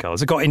edition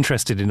colours. I got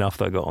interested enough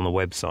that I got on the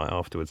website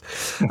afterwards,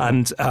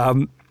 and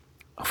I've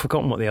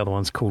forgotten what the other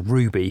one's called.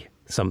 Ruby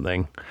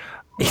something.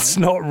 It's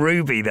not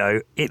ruby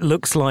though. It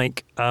looks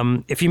like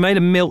if you made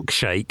a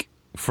milkshake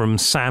from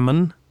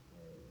salmon.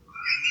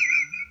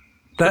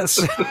 If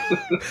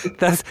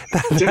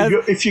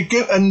you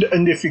get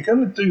if you're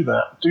going to do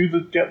that,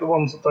 get the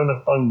ones that don't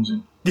have bones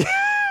in.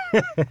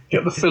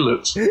 Get the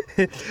fillets.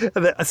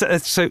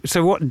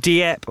 So what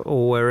Dieppe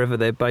or wherever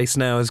they're based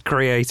now has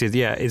created,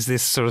 is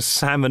this sort of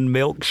salmon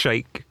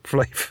milkshake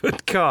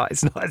flavoured car.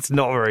 It's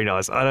not very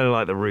nice. I don't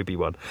like the ruby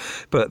one,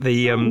 but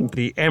the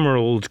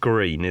emerald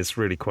green is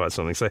really quite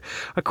something. So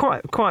I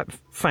quite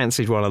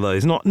fancied one of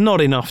those. Not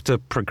enough to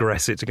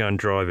progress it to go and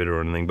drive it or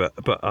anything, but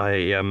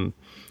I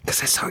because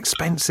they're so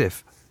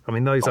expensive. I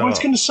mean, those are. I was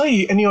going to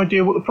say, any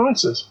idea what the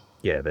price is?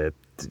 Yeah, they're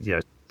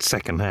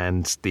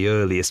second-hand. The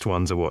earliest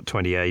ones are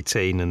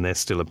 2018, and they've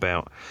still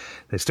got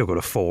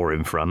a 4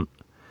 in front.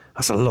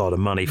 That's a lot of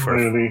money for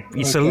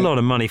it's a lot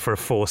of money for a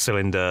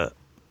 4-cylinder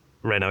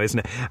Renault, isn't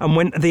it? And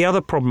when the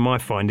other problem I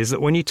find is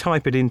that when you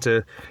type it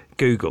into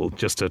Google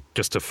just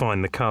to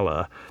find the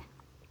colour,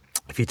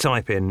 if you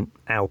type in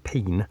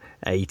Alpine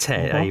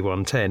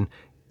A110,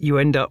 you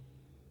end up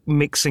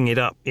mixing it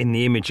up in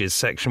the images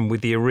section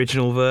with the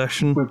original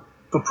version.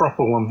 The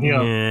proper one,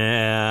 yeah.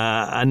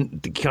 Yeah,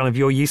 and kind of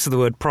you're used to the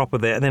word proper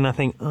there. And then I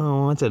think,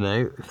 I don't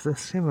know, if they're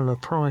similar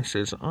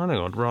prices, I think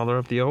I'd rather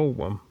have the old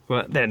one.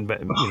 But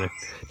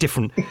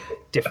different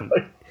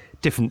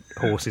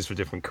horses for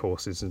different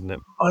courses, isn't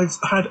it? I've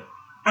had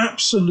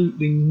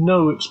absolutely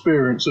no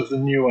experience of the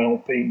new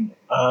Alpine.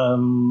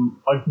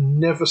 I've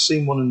never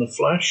seen one in the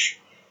flesh.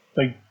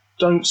 They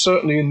don't,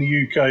 certainly in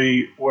the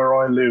UK where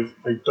I live,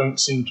 they don't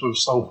seem to have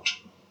sold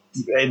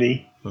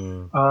any.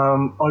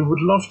 I would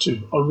love to.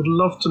 I would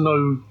love to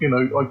know,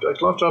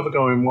 I'd love to have a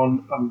go in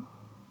one and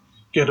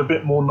get a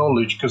bit more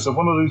knowledge, because they're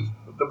one of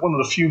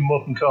the few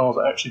modern cars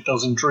that actually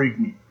does intrigue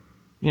me.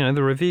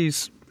 The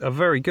reviews are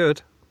very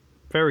good.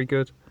 Very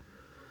good.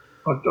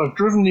 I've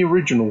driven the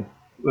original,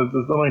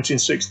 the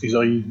 1960s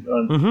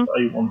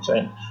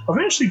A110. I've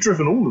actually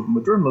driven all of them.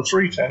 I've driven the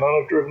 310 and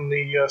I've driven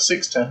the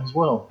 610 as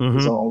well,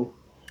 bizarrely.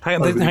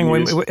 Hang on,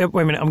 wait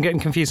a minute. I'm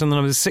getting confused on the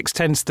numbers.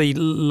 610's the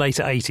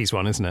later 80s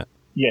one, isn't it?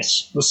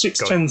 Yes, the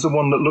 610's the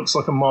one that looks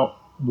like a Mark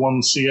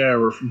 1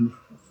 Sierra from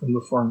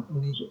the front.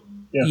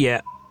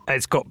 Yeah,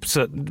 it's got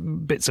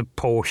bits of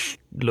Porsche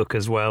look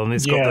as well, and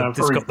it's got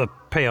the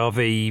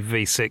PRV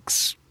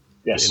V6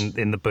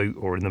 in the boot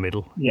or in the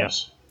middle.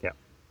 Yes. Yeah.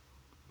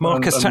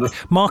 Marcus.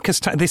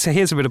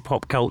 Here's a bit of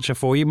pop culture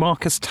for you.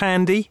 Marcus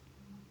Tandy.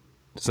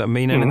 Does that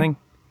mean anything?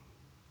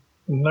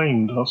 The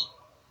name does.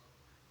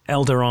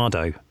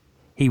 Eldorado.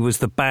 He was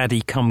the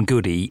baddie come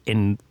goodie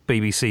in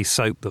BBC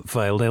soap that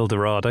failed,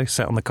 Eldorado,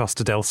 set on the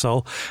Costa del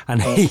Sol. And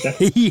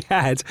he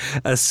had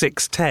a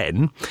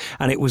 610,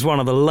 and it was one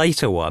of the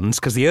later ones,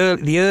 because the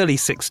early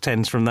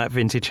 610s from that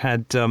vintage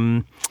had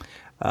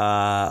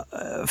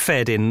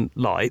fed-in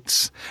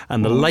lights,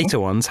 and the later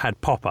ones had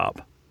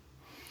pop-up.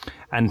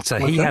 And so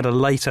he had a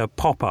later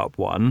pop-up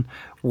one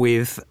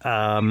with,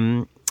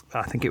 I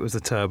think it was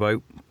a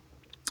turbo,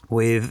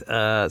 with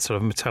sort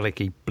of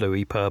metallic-y,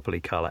 bluey,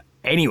 purpley colour.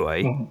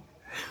 Anyway...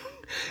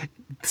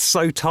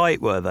 So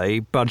tight were they,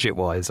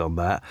 budget-wise, on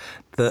that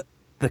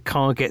the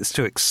car gets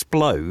to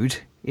explode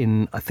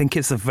in, I think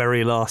it's the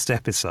very last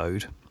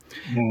episode.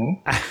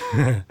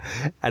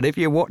 And if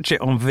you watch it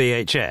on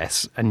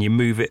VHS and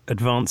you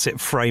advance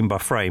it frame by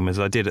frame, as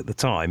I did at the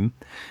time,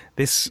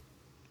 this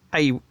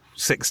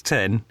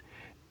A610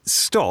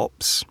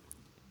 stops,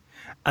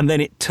 and then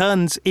it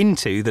turns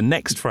into, the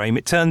next frame,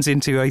 it turns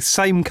into a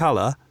same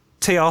colour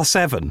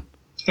TR7.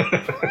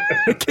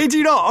 Kid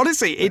you not,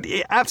 honestly,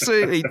 it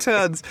absolutely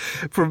turns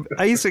from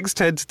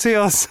A610 to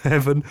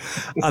TR7,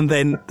 and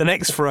then the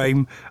next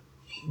frame,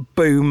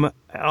 boom,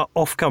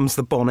 off comes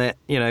the bonnet,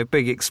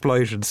 big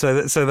explosion.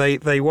 So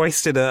they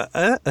wasted a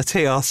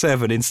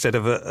TR7 instead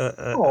of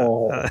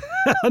a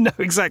I know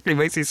exactly,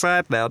 makes you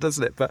sad now,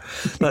 doesn't it? But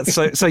that's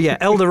so yeah,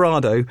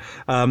 Eldorado,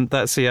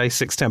 that's the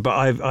A610.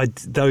 But I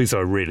those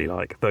I really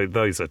like.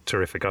 Those are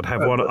terrific. I'd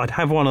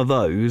have one of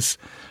those.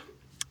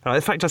 In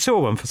fact, I saw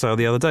one for sale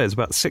the other day. It was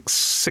about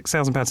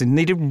 £6,000. It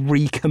needed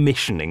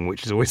recommissioning,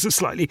 which is always a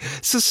slightly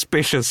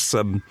suspicious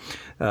term,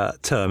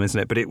 isn't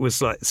it? But it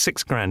was like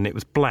 £6,000. And it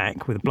was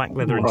black with a black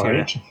leather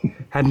interior.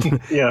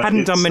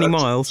 Hadn't done many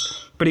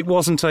miles, but it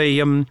wasn't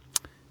a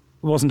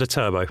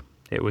turbo.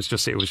 It was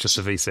just a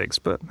V6.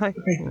 But hey.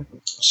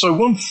 So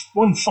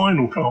one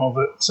final car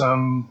that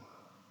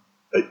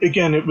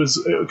again, it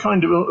was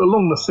kind of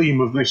along the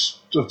theme of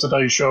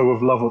today's show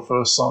of love at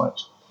first sight.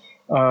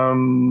 I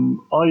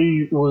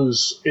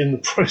was in the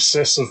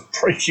process of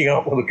breaking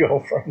up with a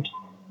girlfriend.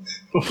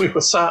 We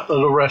were sat at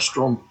a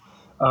restaurant.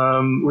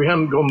 We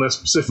hadn't gone there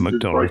specifically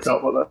to break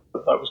up, but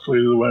that was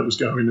clearly the way it was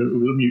going. It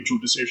was a mutual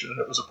decision, and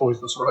it was a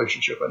poisonous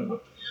relationship anyway.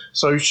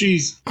 So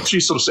she's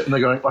sort of sitting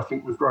there going, I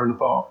think we've grown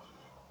apart.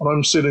 And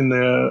I'm sitting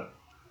there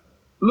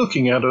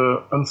looking at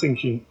her and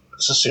thinking,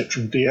 it's a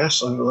Citroen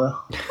DS over there.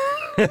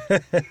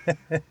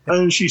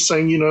 And she's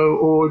saying,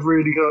 I've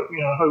really got,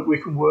 I hope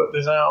we can work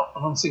this out.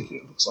 And I'm thinking,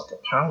 it looks like a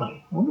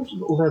Palais. I wonder if it's a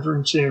little leather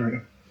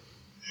interior.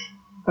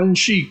 And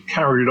she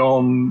carried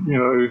on,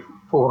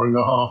 pouring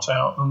her heart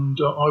out, and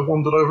I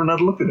wandered over and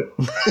had a look at it.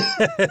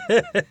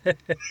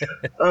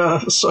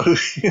 So,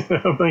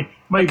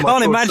 I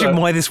can't imagine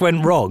why this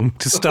went wrong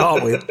to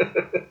start with.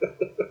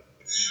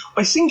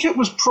 I think it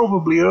was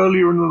probably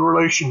earlier in the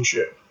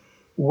relationship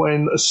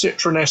when a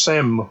Citroen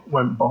SM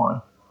went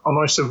by. And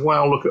I said,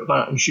 wow, look at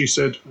that. And she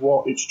said,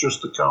 what? It's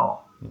just a car.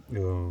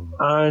 Oh.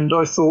 And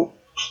I thought,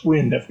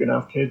 we're never going to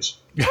have kids.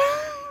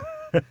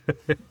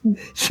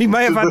 She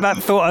may have had that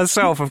thought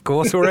herself, of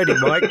course, already,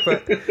 Mike.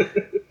 But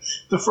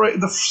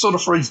the sort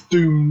of phrase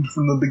doomed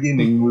from the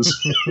beginning was...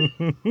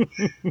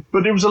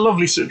 But it was a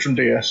lovely Citroen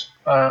DS.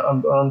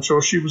 And I'm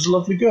sure she was a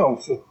lovely girl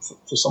for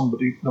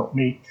somebody, not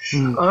me.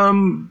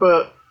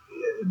 But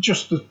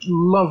just the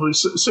lovely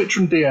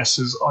Citroen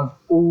DSs, I've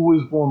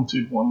always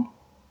wanted one.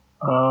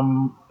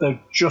 They're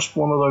just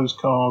one of those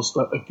cars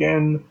that,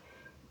 again,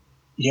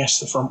 yes,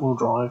 the front-wheel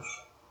drive.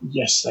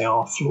 Yes, they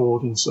are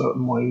flawed in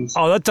certain ways.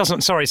 Oh, that doesn't...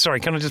 Sorry.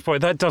 Can I just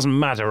point... That doesn't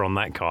matter on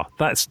that car.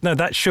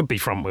 That should be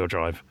front-wheel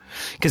drive.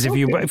 Because if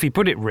you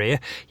put it rear,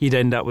 you'd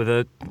end up with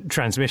a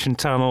transmission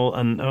tunnel,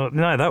 and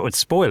no, that would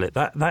spoil it.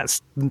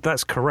 That's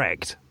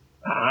correct.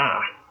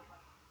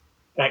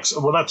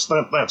 Excellent. Well, that's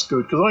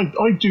good, because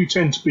I do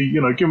tend to be,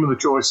 given the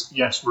choice,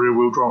 yes,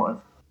 rear-wheel drive.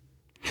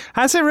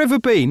 Has there ever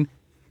been?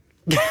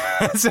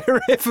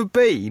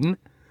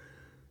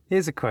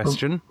 Here's a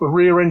question. A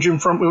rear-engine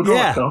front-wheel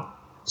drive car?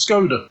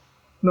 Skoda?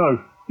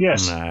 No.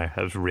 Yes. No,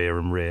 that was rear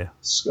and rear.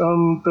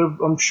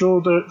 I'm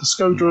sure the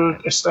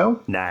Skoda Estelle?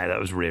 No, that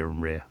was rear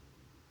and rear.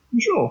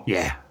 You sure?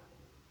 Yeah.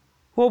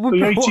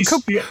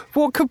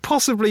 What could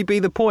possibly be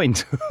the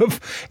point of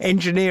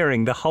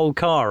engineering the whole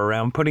car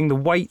around putting the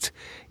weight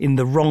in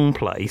the wrong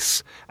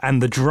place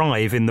and the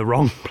drive in the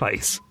wrong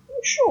place?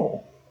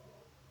 Sure.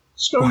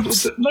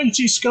 Skodas, the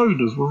 80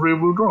 Skodas were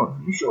rear-wheel drive.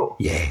 You sure?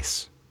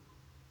 Yes.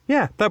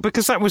 Yeah,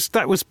 because that was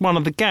one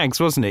of the gags,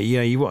 wasn't it?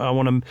 Yeah, I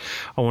want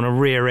a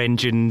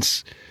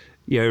rear-engined,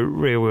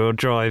 rear-wheel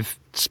drive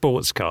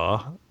sports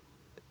car,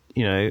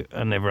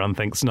 and everyone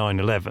thinks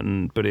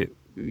 911, but it.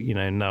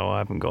 No, I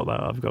haven't got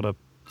that. I've got a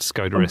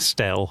Skoda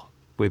Estelle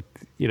with,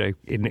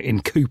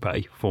 in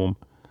coupe form.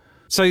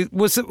 So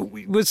what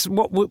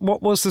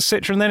was the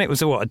Citroen then? It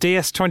was a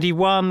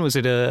DS21? Was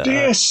it a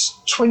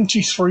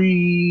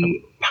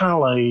DS23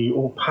 Palais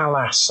or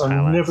Palace?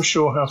 I'm never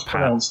sure how to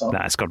pronounce that.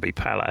 Nah, it's got to be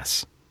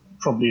Palace.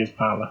 Probably is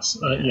Palace.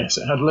 Yes,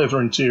 it had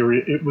leather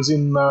interior. It was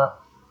in that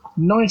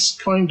nice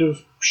kind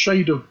of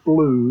shade of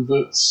blue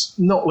that's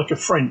not like a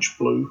French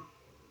blue,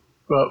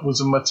 but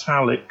was a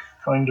metallic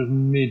kind of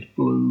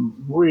mid-blue,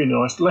 really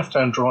nice,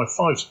 left-hand drive,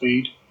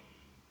 5-speed,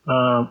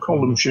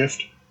 column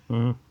shift.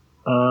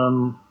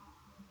 Mm-hmm.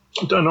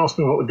 Don't ask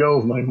me what the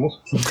girl's name was.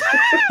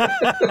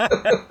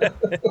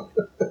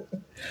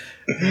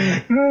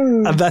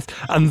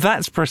 and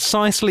that's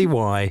precisely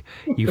why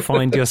you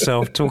find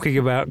yourself talking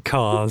about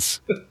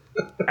cars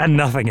and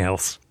nothing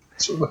else.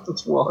 So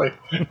that's why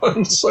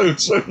I'm so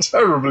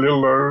terribly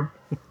alone.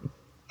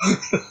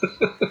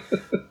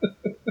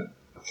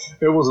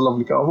 It was a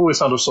lovely car. I've always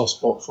had a soft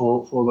spot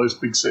for those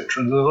big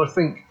Citroens, as I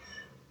think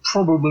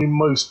probably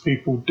most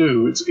people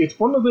do. It's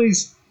one of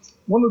these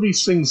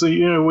things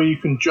that, where you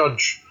can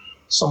judge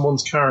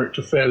someone's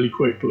character fairly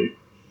quickly.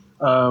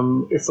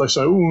 If they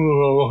say,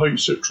 "Oh, I hate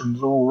Citroens,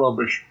 they're all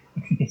rubbish,"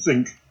 you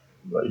think,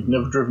 well, you've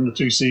never driven a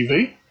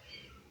 2CV.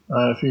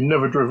 If you've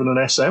never driven an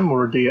SM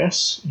or a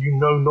DS, you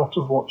know not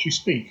of what you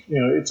speak.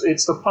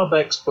 It's the pub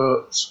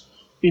expert's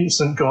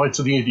instant guide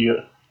to the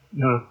idiot.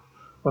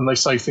 When they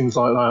say things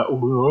like that,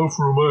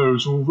 Alfa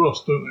Romeo's all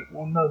rust, don't they?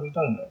 Well, no, they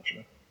don't,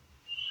 actually.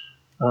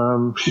 A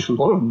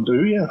lot of them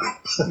do, yeah.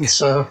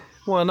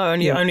 Well, no,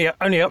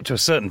 only up to a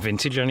certain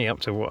vintage, only up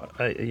to what,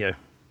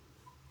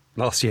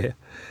 last year.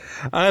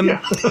 No,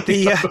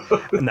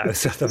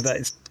 that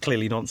is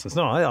clearly nonsense.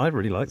 No, I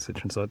really like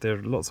Citroens. There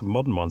are lots of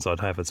modern ones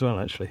I'd have as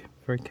well, actually.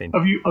 Very keen.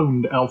 Have you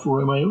owned Alfa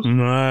Romeos?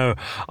 No.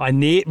 I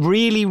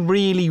really,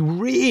 really,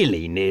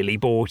 really nearly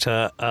bought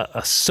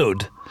a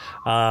Sud,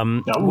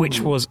 which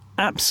was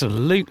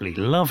absolutely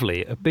lovely.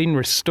 It had been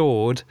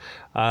restored,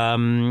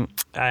 and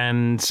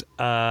it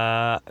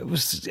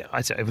was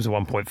a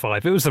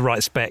 1.5. It was the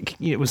right spec.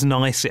 It was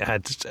nice. It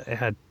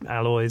had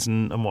alloys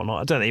and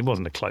whatnot. I don't know. It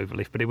wasn't a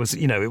Cloverleaf, but it was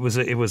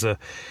it was a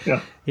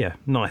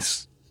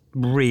nice,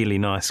 really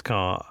nice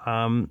car.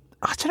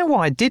 I don't know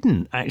why I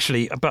didn't,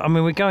 actually, but I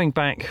mean, we're going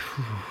back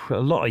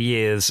a lot of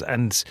years,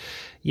 and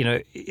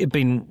it had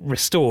been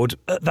restored.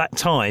 At that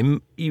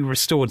time, you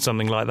restored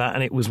something like that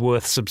and it was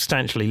worth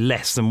substantially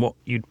less than what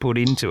you'd put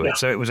into it. Yeah.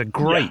 So it was a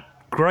great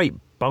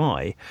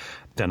buy.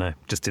 Don't know,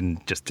 just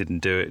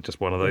didn't do it.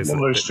 Just one of those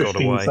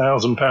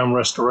 £15,000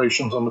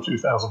 restorations on a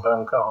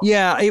 £2,000 car.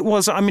 Yeah, it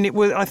was. I mean, it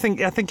was. I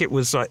think it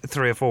was like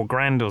 $3,000 or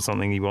 $4,000 or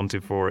something he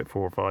wanted for it, $4,000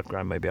 or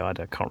 $5,000 maybe. I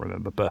can't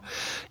remember, but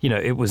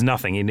it was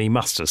nothing, and he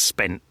must have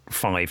spent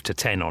 $5,000 to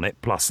 $10,000 on it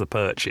plus the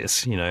purchase.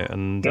 So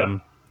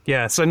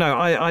no,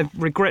 I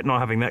regret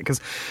not having that,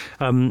 because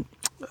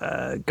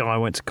a guy I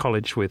went to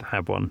college with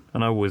had one,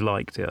 and I always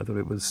liked it. I thought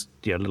it was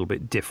a little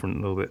bit different, a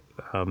little bit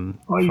fun.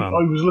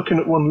 I was looking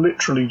at one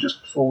literally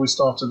just before we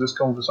started this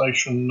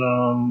conversation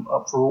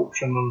up for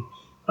auction, and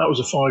that was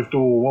a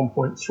 5-door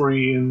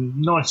 1.3 in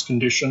nice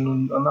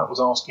condition, and that was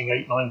asking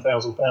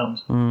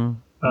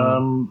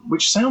 £8,000-9,000,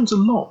 which sounds a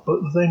lot, but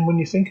then when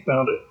you think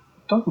about it,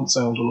 doesn't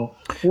sound a lot.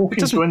 Walk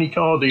into any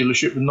car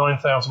dealership with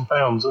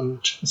 £9,000 and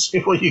see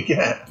what you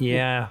get.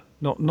 Yeah,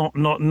 not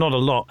a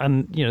lot,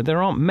 and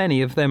there aren't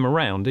many of them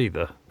around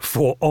either,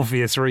 for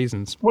obvious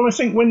reasons. Well, I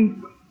think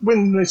when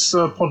this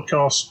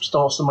podcast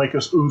starts to make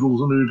us oodles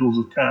and oodles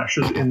of cash,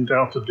 as it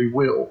undoubtedly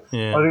will,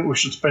 I think we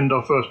should spend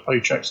our first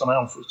paychecks on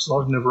Alphas, because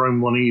I've never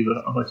owned one either,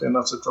 and I think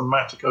that's a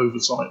dramatic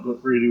oversight that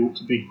really ought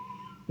to be.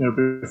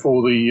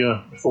 Before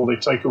they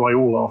take away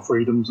all our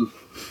freedoms of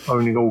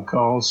owning all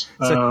cars.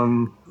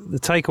 So the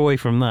takeaway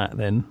from that,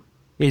 then,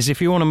 is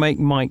if you want to make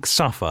Mike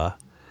suffer,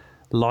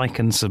 like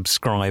and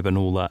subscribe and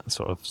all that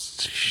sort of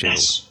shit.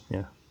 Yes.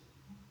 Yeah.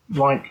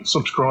 Like,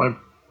 subscribe,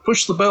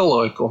 push the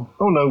bell icon.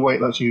 Oh, no, wait,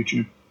 that's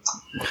YouTube.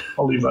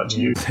 I'll leave that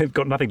to you. They've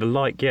got nothing to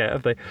like yet,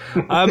 have they?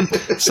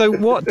 So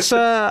what... it's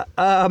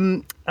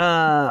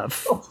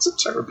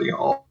terribly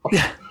hard.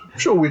 I'm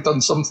sure we've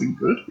done something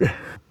good.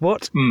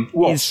 What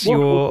is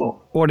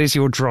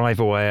your drive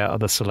away out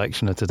of the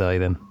selection of today,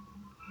 then?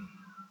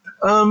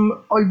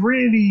 I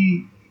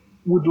really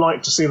would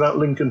like to see that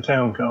Lincoln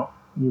Town Car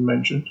you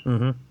mentioned.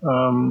 I'd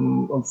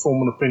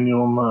form an opinion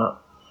on that.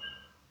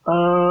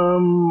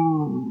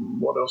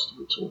 What else do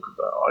we talk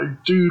about? I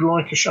do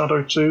like a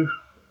Shadow 2.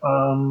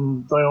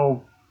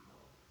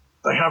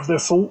 They have their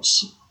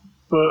faults,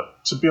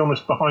 but to be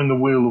honest, behind the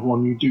wheel of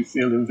one, you do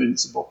feel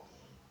invincible,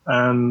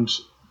 and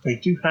they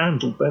do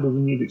handle better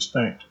than you'd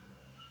expect.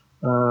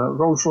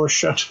 Rolls-Royce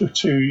Shadow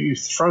 2, you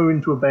throw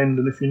into a bend,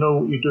 and if you know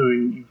what you're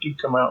doing, you do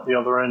come out the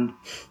other end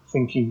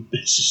thinking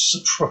this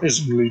is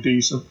surprisingly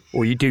decent.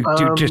 Or you do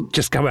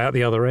just come out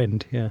the other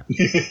end, yeah.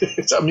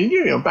 I mean,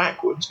 you go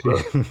backwards, but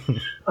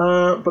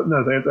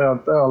no, they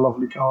are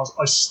lovely cars.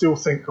 I still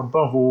think,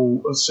 above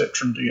all, a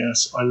Citroen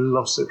DS. I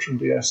love Citroen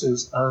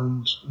DSs,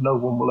 and no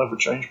one will ever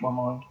change my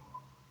mind.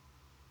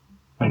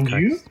 And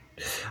you?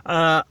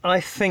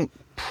 I think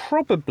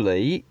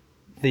probably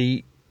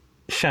the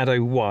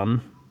Shadow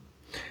 1.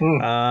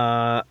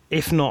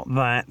 If not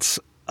that,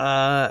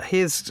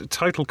 here's a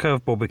total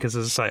curveball, because,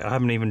 as I say, I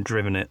haven't even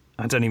driven it.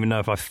 I don't even know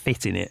if I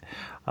fit in it.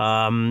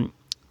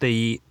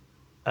 The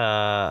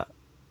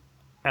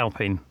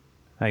Alpine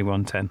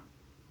A110.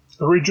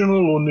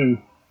 Original or new?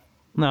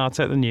 No, I'll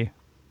take the new.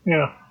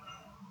 Yeah.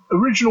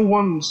 Original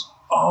ones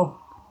are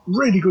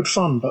really good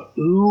fun, but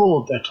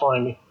Lord, they're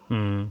tiny.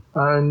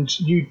 And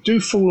you do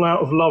fall out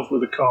of love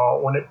with a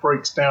car when it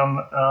breaks down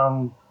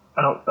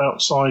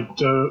outside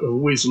of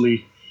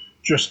Wisley,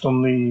 just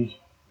on the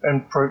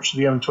approach to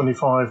the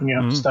M25, and you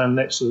have to stand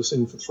next to the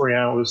thing for 3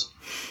 hours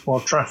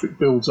while traffic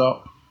builds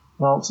up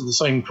and answer the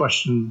same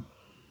question,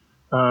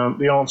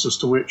 the answers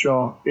to which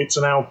are, it's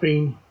an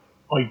Alpine,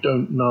 I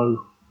don't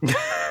know.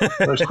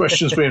 Those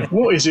questions being,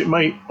 what is it,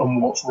 mate,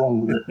 and what's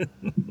wrong with it?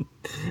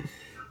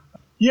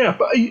 Yeah,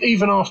 but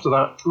even after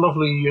that,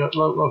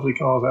 lovely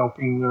cars,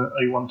 Alpine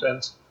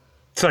A110s.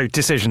 So,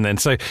 decision then.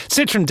 So,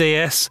 Citroen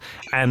DS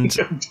and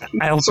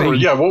Alpine. Sorry,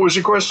 yeah, what was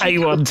your question?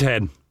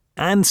 A110.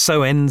 And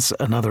so ends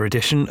another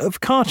edition of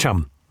Car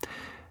Chum.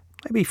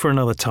 Maybe for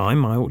another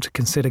time I ought to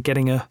consider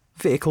getting a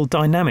vehicle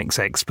dynamics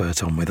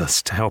expert on with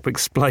us to help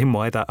explain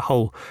why that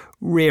whole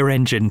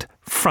rear-engined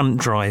front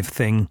drive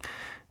thing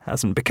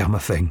hasn't become a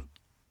thing.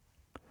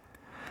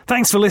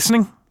 Thanks for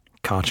listening.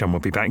 Car Chum will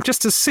be back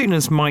just as soon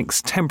as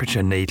Mike's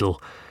temperature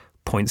needle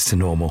points to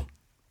normal.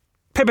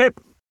 Pip pip!